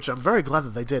 which I'm very glad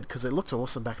that they did, because it looked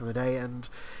awesome back in the day, and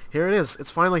here it is.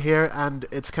 It's finally here, and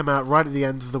it's come out right at the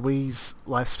end of the Wii's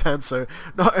lifespan, so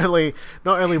not only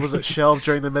was it shelved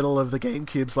during the middle of the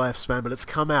GameCube's lifespan, but it's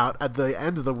come out at the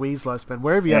end of the Wii's lifespan.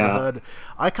 Where have you ever heard?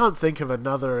 I can't think of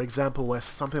another example where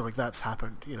something like that's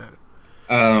happened, you know.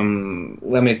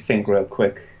 Let me think real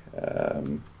quick.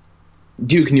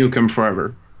 Duke Nukem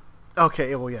Forever.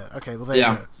 Okay, well, yeah. Okay, well, there you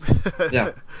go.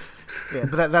 Yeah. Yeah,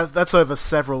 but that's over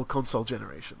several console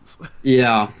generations.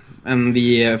 Yeah, and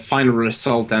the final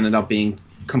result ended up being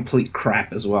complete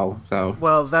crap as well. So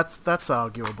well, that's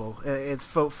arguable. It's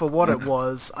for what it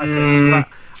was. I think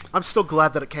I'm still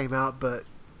glad that it came out, but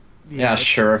yeah,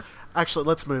 sure. Actually,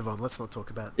 let's move on. Let's not talk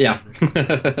about. Yeah,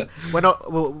 we're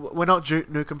not Duke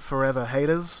Nukem Forever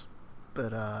haters,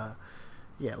 but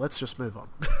yeah, let's just move on.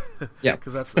 Yeah,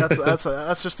 because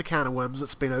that's just a can of worms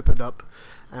that's been opened up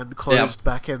and closed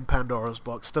back in Pandora's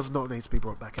box. Does not need to be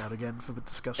brought back out again for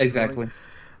discussion. Exactly.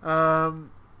 Really.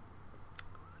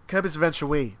 Kirby's Adventure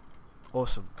Wii,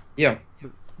 awesome. Yeah.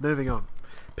 Moving on.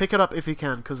 Pick it up if you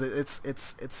can, because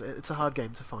it's a hard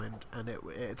game to find, and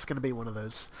it's going to be one of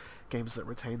those games that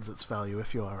retains its value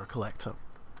if you are a collector.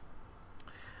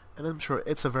 And I'm sure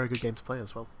it's a very good game to play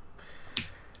as well.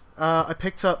 I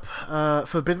picked up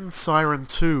Forbidden Siren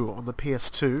 2 on the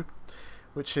PS2,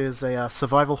 which is a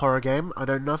survival horror game. I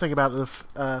know nothing about the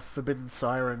Forbidden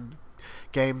Siren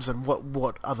games and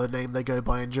what other name they go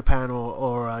by in Japan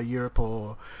or Europe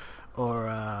or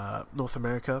North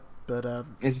America. But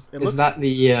is that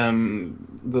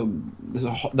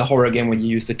the horror game where you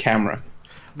use the camera?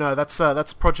 No,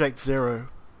 that's Project Zero.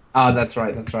 Ah, that's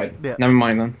right. Yeah. Never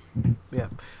mind then. Yeah.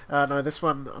 No, this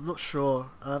one I'm not sure.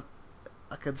 I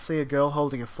can see a girl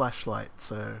holding a flashlight,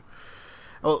 so...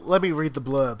 Oh, let me read the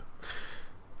blurb.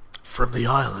 From the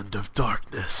island of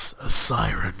darkness, a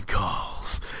siren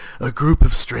calls. A group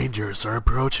of strangers are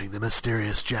approaching the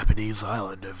mysterious Japanese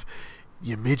island of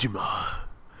Yamijima.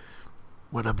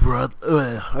 When a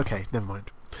okay, never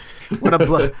mind. When a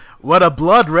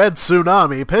blood-red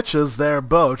tsunami pitches their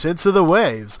boat into the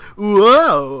waves.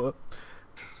 Whoa!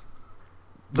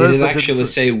 Did it actually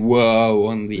say "whoa"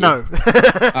 on the? No.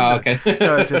 Oh, okay.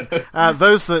 No, it didn't.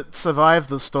 Those that survived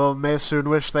the storm may soon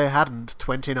wish they hadn't.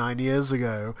 29 years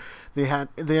ago, the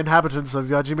inhabitants of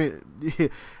Yamijima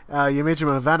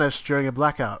vanished during a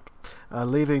blackout,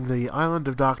 leaving the island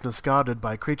of darkness guarded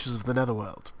by creatures of the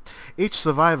netherworld. Each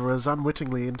survivor is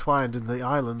unwittingly entwined in the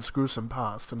island's gruesome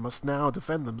past and must now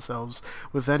defend themselves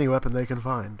with any weapon they can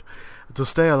find. To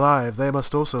stay alive, they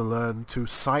must also learn to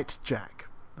sight jack.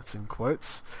 That's in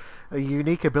quotes, a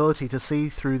unique ability to see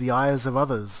through the eyes of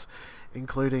others,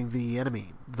 including the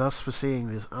enemy, thus foreseeing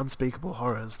the unspeakable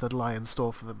horrors that lie in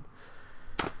store for them.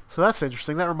 So that's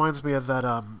interesting. That reminds me of that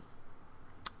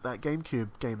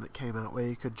GameCube game that came out where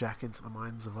you could jack into the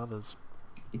minds of others.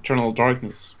 Eternal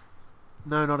Darkness.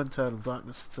 No, not Eternal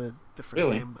Darkness. It's a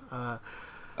different game. I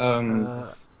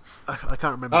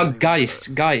can't remember. Oh, Geist.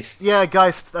 Yeah,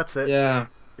 Geist. That's it. Yeah.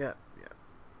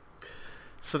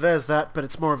 So there's that, but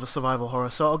it's more of a survival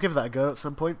horror, so I'll give that a go at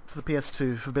some point for the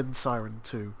PS2, Forbidden Siren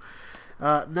 2.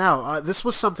 Now, this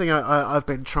was something I've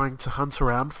been trying to hunt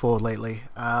around for lately,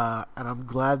 and I'm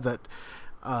glad that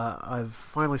I've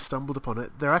finally stumbled upon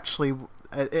it. They're actually...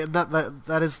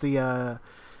 that is the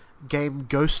game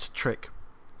Ghost Trick,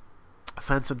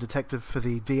 Phantom Detective for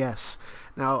the DS.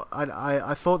 Now,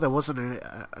 I thought there wasn't an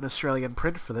Australian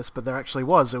print for this, but there actually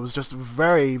was. It was just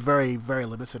very, very, very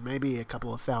limited, maybe a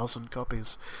couple of thousand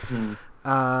copies.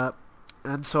 And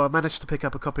so I managed to pick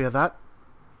up a copy of that,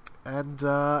 and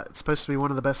it's supposed to be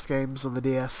one of the best games on the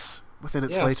DS within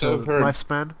its later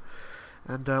lifespan.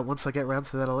 And once I get around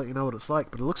to that, I'll let you know what it's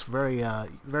like, but it looks very,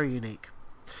 very unique.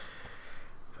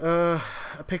 I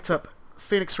picked up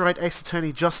Phoenix Wright Ace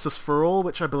Attorney Justice for All,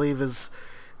 which I believe is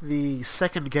the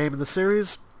second game in the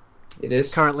series. It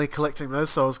is. Currently collecting those,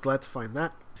 so I was glad to find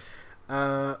that.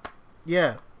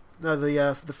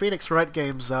 The Phoenix Wright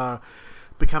games are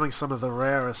becoming some of the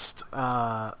rarest,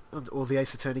 or the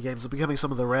Ace Attorney games are becoming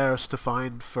some of the rarest to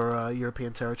find for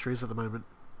European territories at the moment.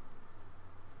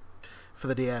 For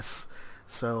the DS.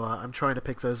 So I'm trying to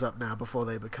pick those up now before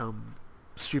they become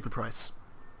stupid price.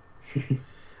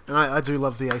 And I do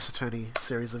love the Ace Attorney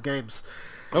series of games.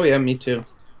 Oh yeah, me too.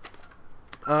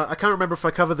 I can't remember if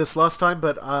I covered this last time,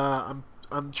 but I'm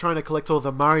trying to collect all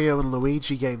the Mario and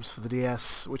Luigi games for the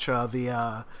DS, which are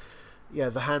the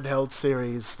handheld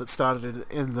series that started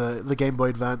in the Game Boy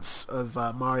Advance of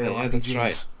Mario RPGs. That's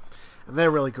right. And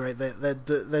they're really great. They're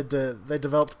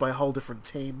developed by a whole different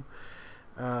team,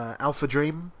 Alpha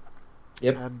Dream.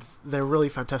 Yep. And they're really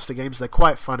fantastic games. They're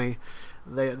quite funny.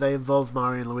 They involve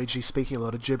Mario and Luigi speaking a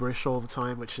lot of gibberish all the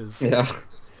time, which is it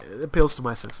appeals to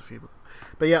my sense of humor.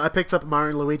 But yeah, I picked up Mario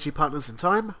and Luigi Partners in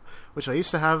Time, which I used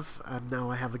to have, and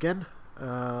now I have again.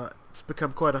 It's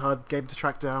become quite a hard game to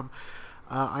track down.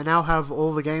 I now have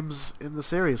all the games in the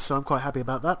series, so I'm quite happy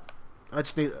about that. I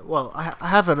just need. Well, I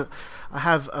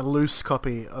have a loose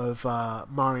copy of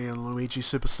Mario and Luigi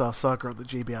Superstar Saga on the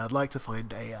GB. I'd like to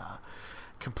find a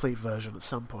complete version at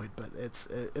some point, but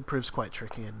it proves quite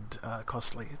tricky and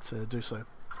costly to do so.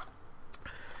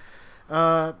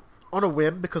 On a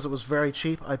whim, because it was very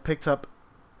cheap, I picked up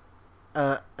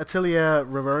Atelier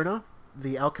Rorona,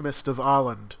 The Alchemist of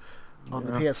Ireland, on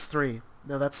the PS3.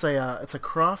 Now that's it's a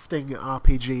crafting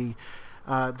RPG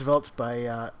developed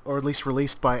by, or at least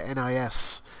released by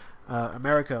NIS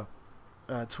America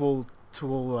to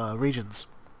all regions.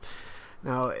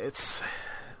 Now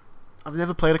I've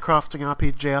never played a crafting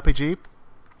JRPG,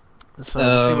 so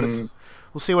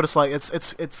we'll see what it's like. It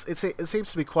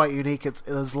seems to be quite unique.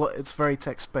 It's very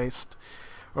text based,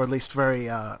 or at least very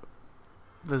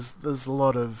there's a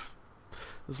lot of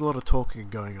talking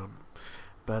going on.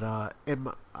 But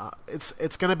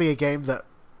it's going to be a game that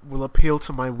will appeal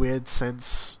to my weird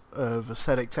sense of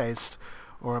aesthetic taste,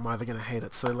 or I'm either going to hate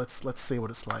it. So let's see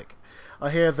what it's like. I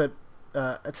hear that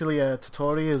Atelier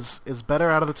Totori is better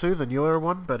out of the two than your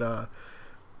one, but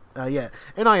yeah,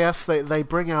 NIS they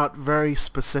bring out very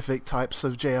specific types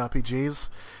of JRPGs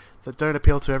that don't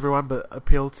appeal to everyone, but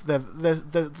appeal to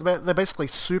they're basically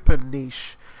super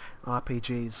niche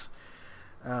RPGs.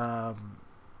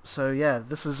 So yeah,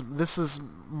 this is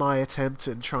my attempt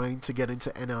in trying to get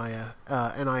into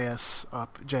NIS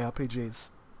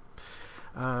JRPGs.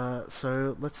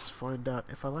 So let's find out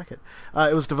if I like it.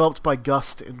 It was developed by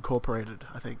Gust Incorporated,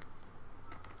 I think.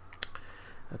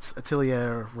 That's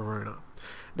Atelier Rorona.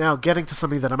 Now, getting to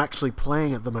something that I'm actually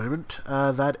playing at the moment,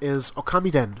 that is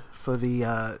Okamiden for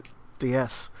the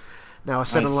DS. Now, I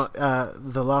said in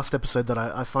the last episode that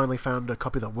I finally found a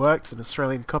copy that worked, an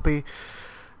Australian copy,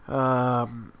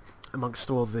 amongst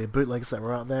all the bootlegs that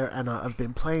were out there, and I've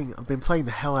been playing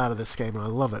the hell out of this game, and I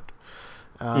love it.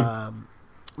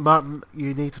 Martin,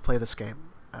 you need to play this game,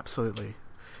 absolutely.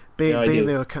 Being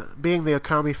the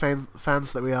Okami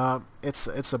fans that we are, it's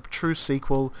a true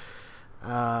sequel.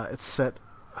 It's set,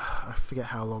 I forget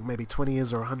how long, maybe 20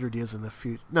 years or 100 years in the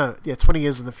future. No, yeah, 20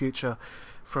 years in the future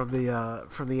from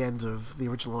the end of the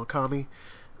original Okami,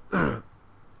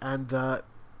 and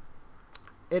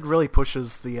it really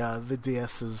pushes the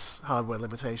DS's hardware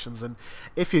limitations. And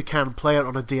if you can, play it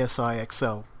on a DSi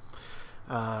XL.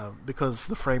 Because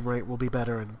the frame rate will be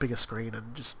better and bigger screen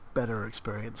and just better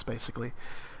experience, basically.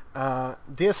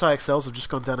 DSi XLs have just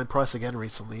gone down in price again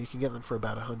recently. You can get them for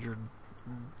about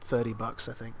 $130,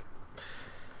 I think.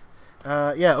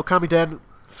 Yeah, Okamiden,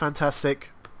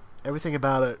 fantastic. Everything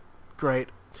about it, great.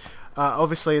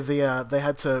 Obviously, they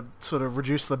had to sort of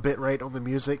reduce the bit rate on the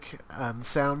music and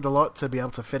sound a lot to be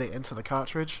able to fit it into the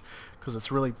cartridge, because it's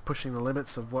really pushing the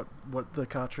limits of what the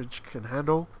cartridge can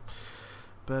handle.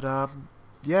 But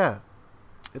yeah,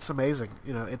 it's amazing.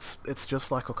 You know, it's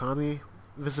just like Okami,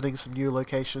 visiting some new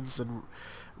locations and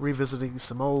revisiting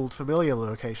some old familiar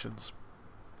locations.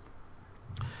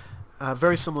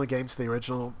 Very similar game to the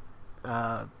original,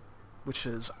 which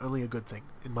is only a good thing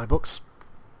in my books.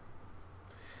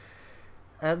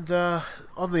 And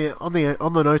on the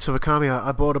note of Okami,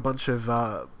 I bought a bunch of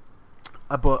I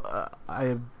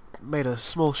made a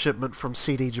small shipment from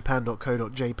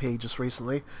cdjapan.co.jp just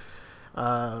recently.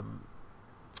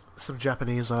 Some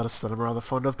Japanese artists that I'm rather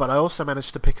fond of, but I also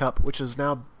managed to pick up, which is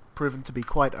now proven to be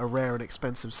quite a rare and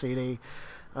expensive CD,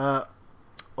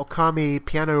 Okami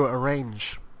Piano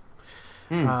Arrange,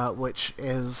 which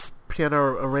is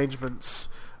piano arrangements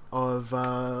of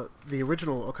the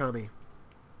original Okami.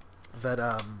 That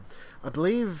I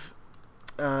believe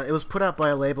it was put out by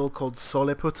a label called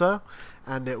Soleputa,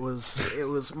 and it was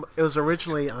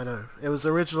originally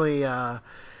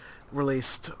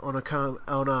released on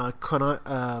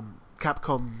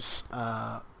Capcom's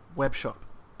web shop,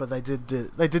 but they did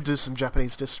do some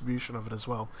Japanese distribution of it as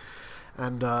well.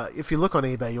 And if you look on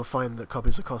eBay, you'll find that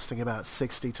copies are costing about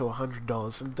 $60 to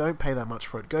 $100, and don't pay that much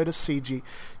for it. Go to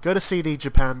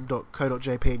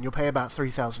cdjapan.co.jp, and you'll pay about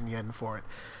 3,000 yen for it.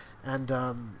 And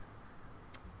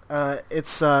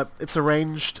it's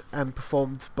arranged and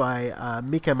performed by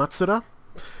Mike Matsuda,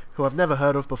 who I've never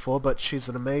heard of before, but she's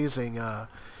an amazing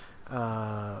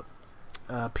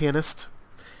pianist.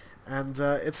 And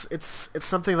it's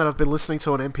something that I've been listening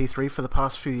to on MP3 for the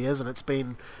past few years, and it's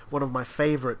been one of my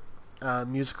favorite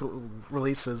musical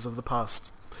releases of the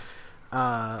past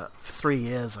 3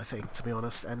 years, I think, to be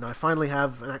honest. And I finally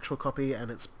have an actual copy, and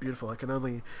it's beautiful. It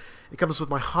comes with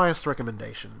my highest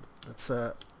recommendation. It's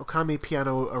Okami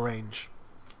Piano Arrange.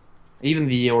 Even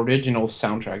the original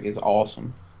soundtrack is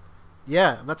awesome.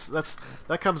 Yeah,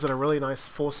 that comes in a really nice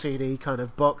 4 CD kind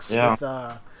of box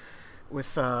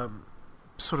with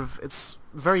sort of, it's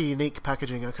very unique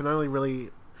packaging. I can only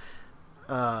really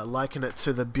liken it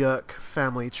to the Björk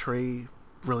Family Tree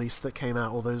release that came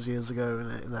out all those years ago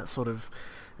in that sort of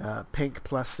pink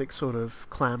plastic sort of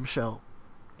clamshell.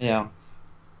 Yeah.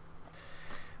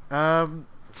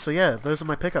 So yeah, those are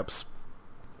my pickups.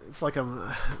 It's like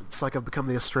I've become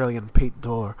the Australian Pete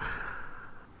Dorr.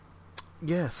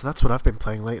 Yeah, so that's what I've been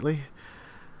playing lately.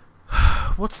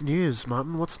 What's news,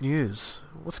 Martin? What's news?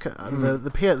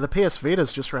 The PS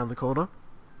Vita's just around the corner.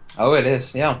 Oh, it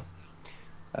is. Yeah.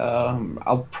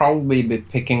 I'll probably be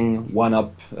picking one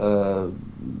up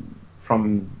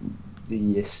from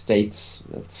the States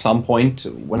at some point,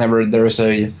 whenever there's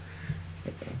a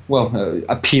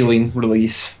appealing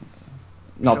release.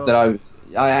 Not Sure. that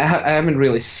I haven't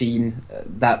really seen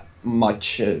that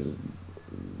much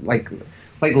like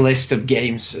list of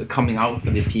games coming out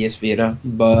for the PS Vita,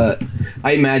 but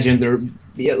I imagine there'll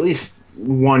be at least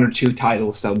 1 or 2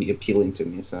 titles that'll be appealing to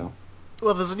me. So.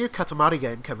 Well, there's a new Katamari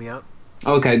game coming out.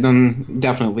 Okay, then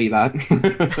definitely that.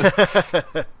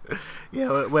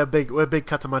 Yeah, we're big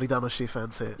Katamari Damacy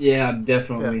fans here. Yeah,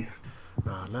 definitely.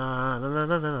 Na, na, na, na,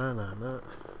 na, na, na, na.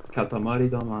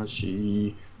 Katamari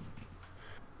Damacy.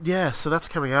 Yeah, so that's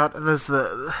coming out, and there's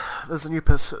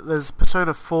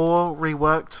Persona 4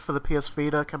 reworked for the PS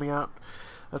Vita coming out.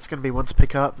 That's going to be one to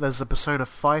pick up. There's the Persona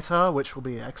Fighter, which will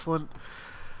be excellent.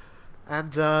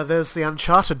 And there's the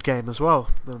Uncharted game as well.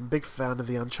 I'm a big fan of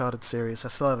the Uncharted series. I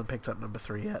still haven't picked up number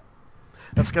 3 yet.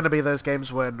 That's going to be those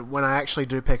games when I actually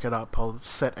do pick it up, I'll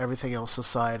set everything else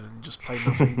aside and just play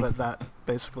nothing but that,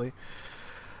 basically.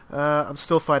 I'm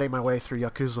still fighting my way through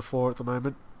Yakuza 4 at the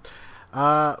moment.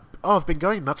 I've been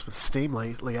going nuts with Steam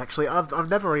lately. Actually, I've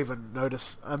never even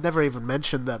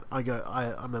mentioned that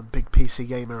I'm a big PC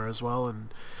gamer as well,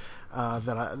 and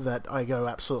that I go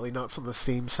absolutely nuts on the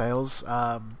Steam sales.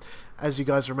 As you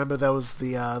guys remember, there was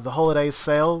the holidays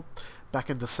sale back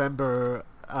in December.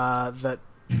 That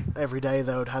every day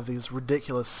they would have these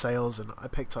ridiculous sales, and I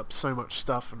picked up so much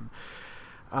stuff. And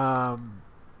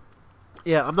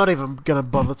yeah, I'm not even gonna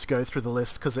bother to go through the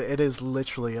list because it is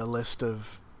literally a list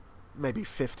of maybe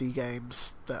 50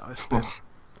 games that I spent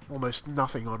almost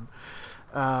nothing on.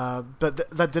 But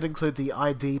that did include the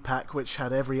ID pack, which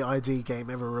had every ID game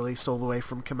ever released, all the way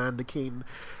from Commander Keen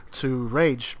to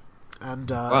Rage.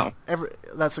 And Wow.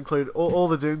 That's included all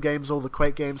the Doom games, all the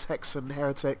Quake games, Hexen,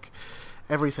 Heretic,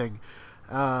 everything,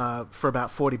 for about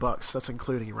 $40. That's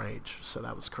including Rage, so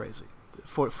that was crazy.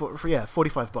 For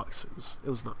 $45. It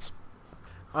was nuts.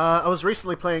 I was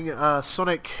recently playing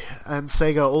Sonic and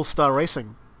Sega All-Star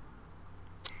Racing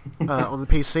on the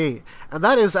PC, and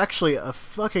that is actually a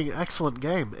fucking excellent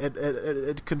game.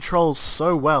 It controls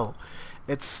so well.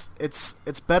 It's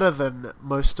better than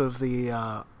most of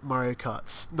the Mario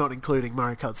Karts, not including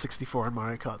Mario Kart 64 and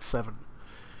Mario Kart 7.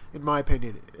 In my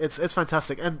opinion, it's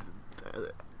fantastic. And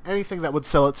anything that would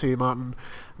sell it to you, Martin,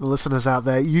 the listeners out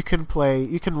there, you can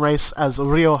race as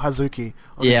Ryo Hazuki.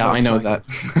 On his Yeah, I know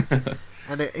motorcycle. that.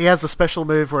 And he has a special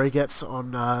move where he gets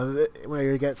on the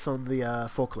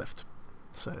forklift.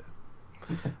 So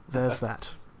there's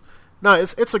that. No,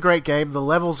 it's a great game. The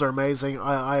levels are amazing.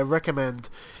 I recommend,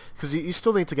 because you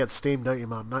still need to get Steam, don't you,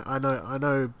 Martin? I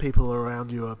know people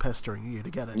around you are pestering you to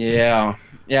get it. Yeah,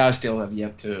 I still have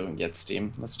yet to get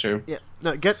Steam. That's true. Yeah,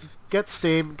 no, get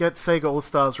Steam, get Sega All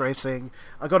Stars Racing.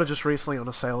 I got it just recently on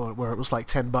a sale where it was like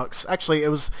 $10. Actually, it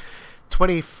was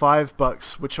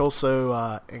 $25, which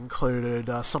also included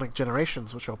Sonic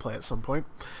Generations, which I'll play at some point.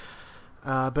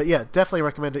 But yeah, definitely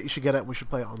recommend it. You should get it, and we should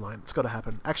play it online. It's got to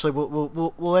happen. Actually,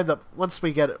 we'll end up, once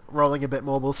we get it rolling a bit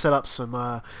more, we'll set up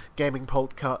some Gaming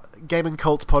Cult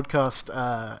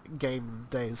podcast game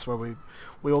days where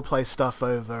we all play stuff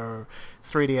over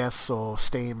 3DS or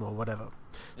Steam or whatever.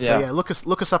 So yeah, look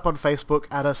us up on Facebook,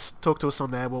 add us, talk to us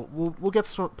on there. We'll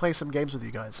play some games with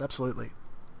you guys. Absolutely.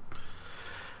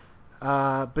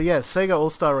 But yeah, Sega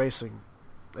All-Star Racing.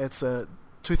 It's 2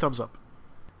 thumbs up.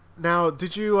 Now,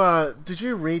 did you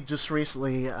read just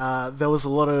recently? There was a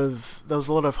lot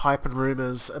of hype and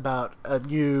rumors about a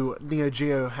new Neo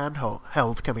Geo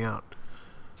handheld coming out.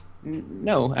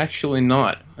 No, actually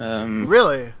not.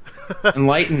 Really?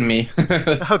 Enlighten me.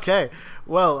 Okay.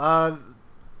 Well,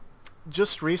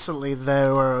 just recently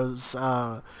there was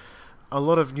a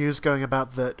lot of news going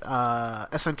about that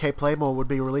SNK Playmore would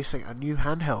be releasing a new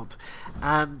handheld,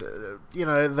 and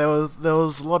there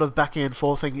was a lot of backing and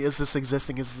forthing. Is this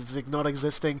existing? Is this not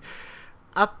existing?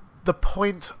 At the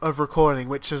point of recording,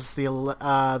 which is the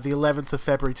 11th of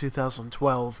February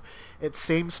 2012, it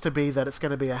seems to be that it's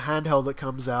going to be a handheld that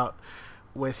comes out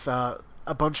with a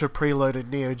bunch of preloaded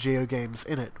Neo Geo games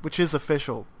in it, which is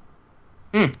official.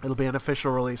 It'll be an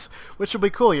official release, which will be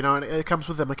cool, and it comes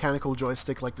with a mechanical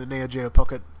joystick like the Neo Geo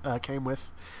Pocket came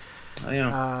with. Oh,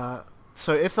 yeah.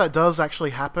 So if that does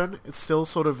actually happen, it's still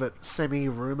sort of at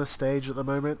semi-rumor stage at the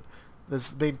moment.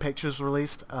 There's been pictures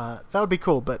released. That would be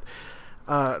cool, but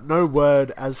no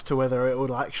word as to whether it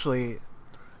would actually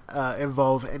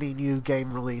involve any new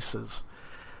game releases.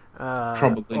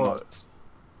 Probably not.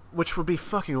 Which would be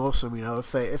fucking awesome,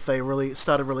 if they really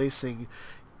started releasing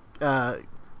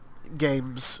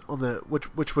games on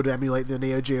which would emulate the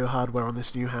Neo Geo hardware on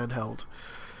this new handheld.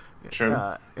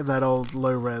 Sure. In that old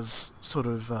low res sort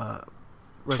of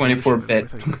 24-bit.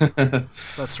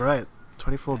 That's right.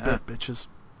 24-bit bitches.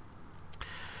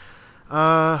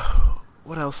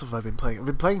 What else have I been playing? I've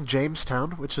been playing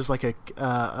Jamestown, which is like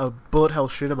a bullet hell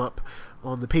shoot 'em up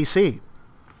on the PC.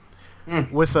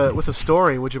 With a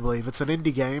story, would you believe? It's an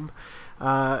indie game.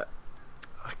 I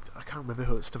can't remember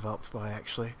who it's developed by,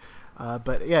 actually.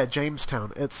 But yeah,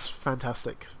 Jamestown. It's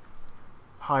fantastic.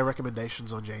 High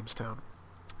recommendations on Jamestown.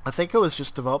 I think it was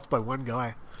just developed by one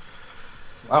guy.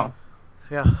 Wow.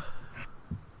 Yeah.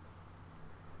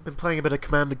 Been playing a bit of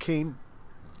Commander Keen.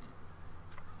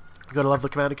 You gotta love the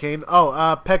Commander Keen.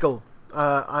 Oh, Peggle.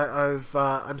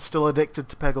 I'm still addicted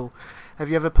to Peggle. Have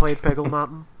you ever played Peggle,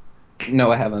 Martin?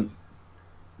 No, I haven't.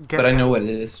 But I know what it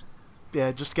is.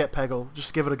 Yeah, just get Peggle.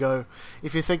 Just give it a go.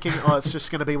 If you're thinking, it's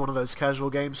just going to be one of those casual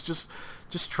games, just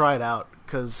try it out,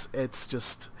 because it's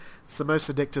the most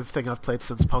addictive thing I've played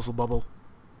since Puzzle Bobble.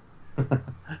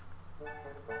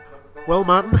 Well,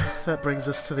 Martin, that brings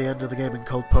us to the end of the Gaming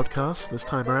Cult podcast this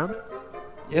time around.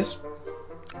 Yes.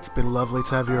 It's been lovely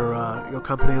to have your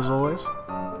company as always.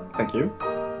 Thank you.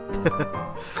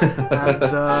 And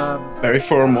very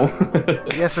formal.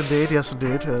 Yes, indeed. Yes.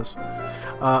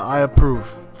 I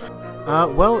approve.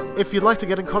 Well, if you'd like to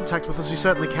get in contact with us, you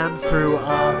certainly can through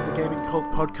the Gaming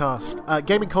Cult Podcast,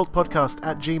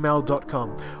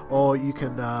 gamingcultpodcast@gmail.com, or you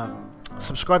can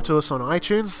subscribe to us on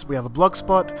iTunes. We have a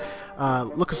blogspot.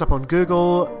 Look us up on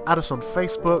Google. Add us on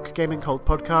Facebook, Gaming Cult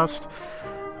Podcast.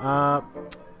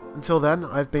 Until then,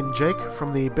 I've been Jake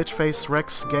from the Bitchface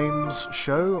Rex Games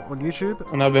show on YouTube.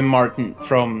 And I've been Martin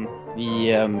from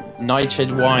the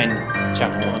Nightshade Wine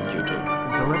channel on YouTube.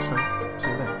 Until next time, see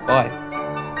you then. Bye.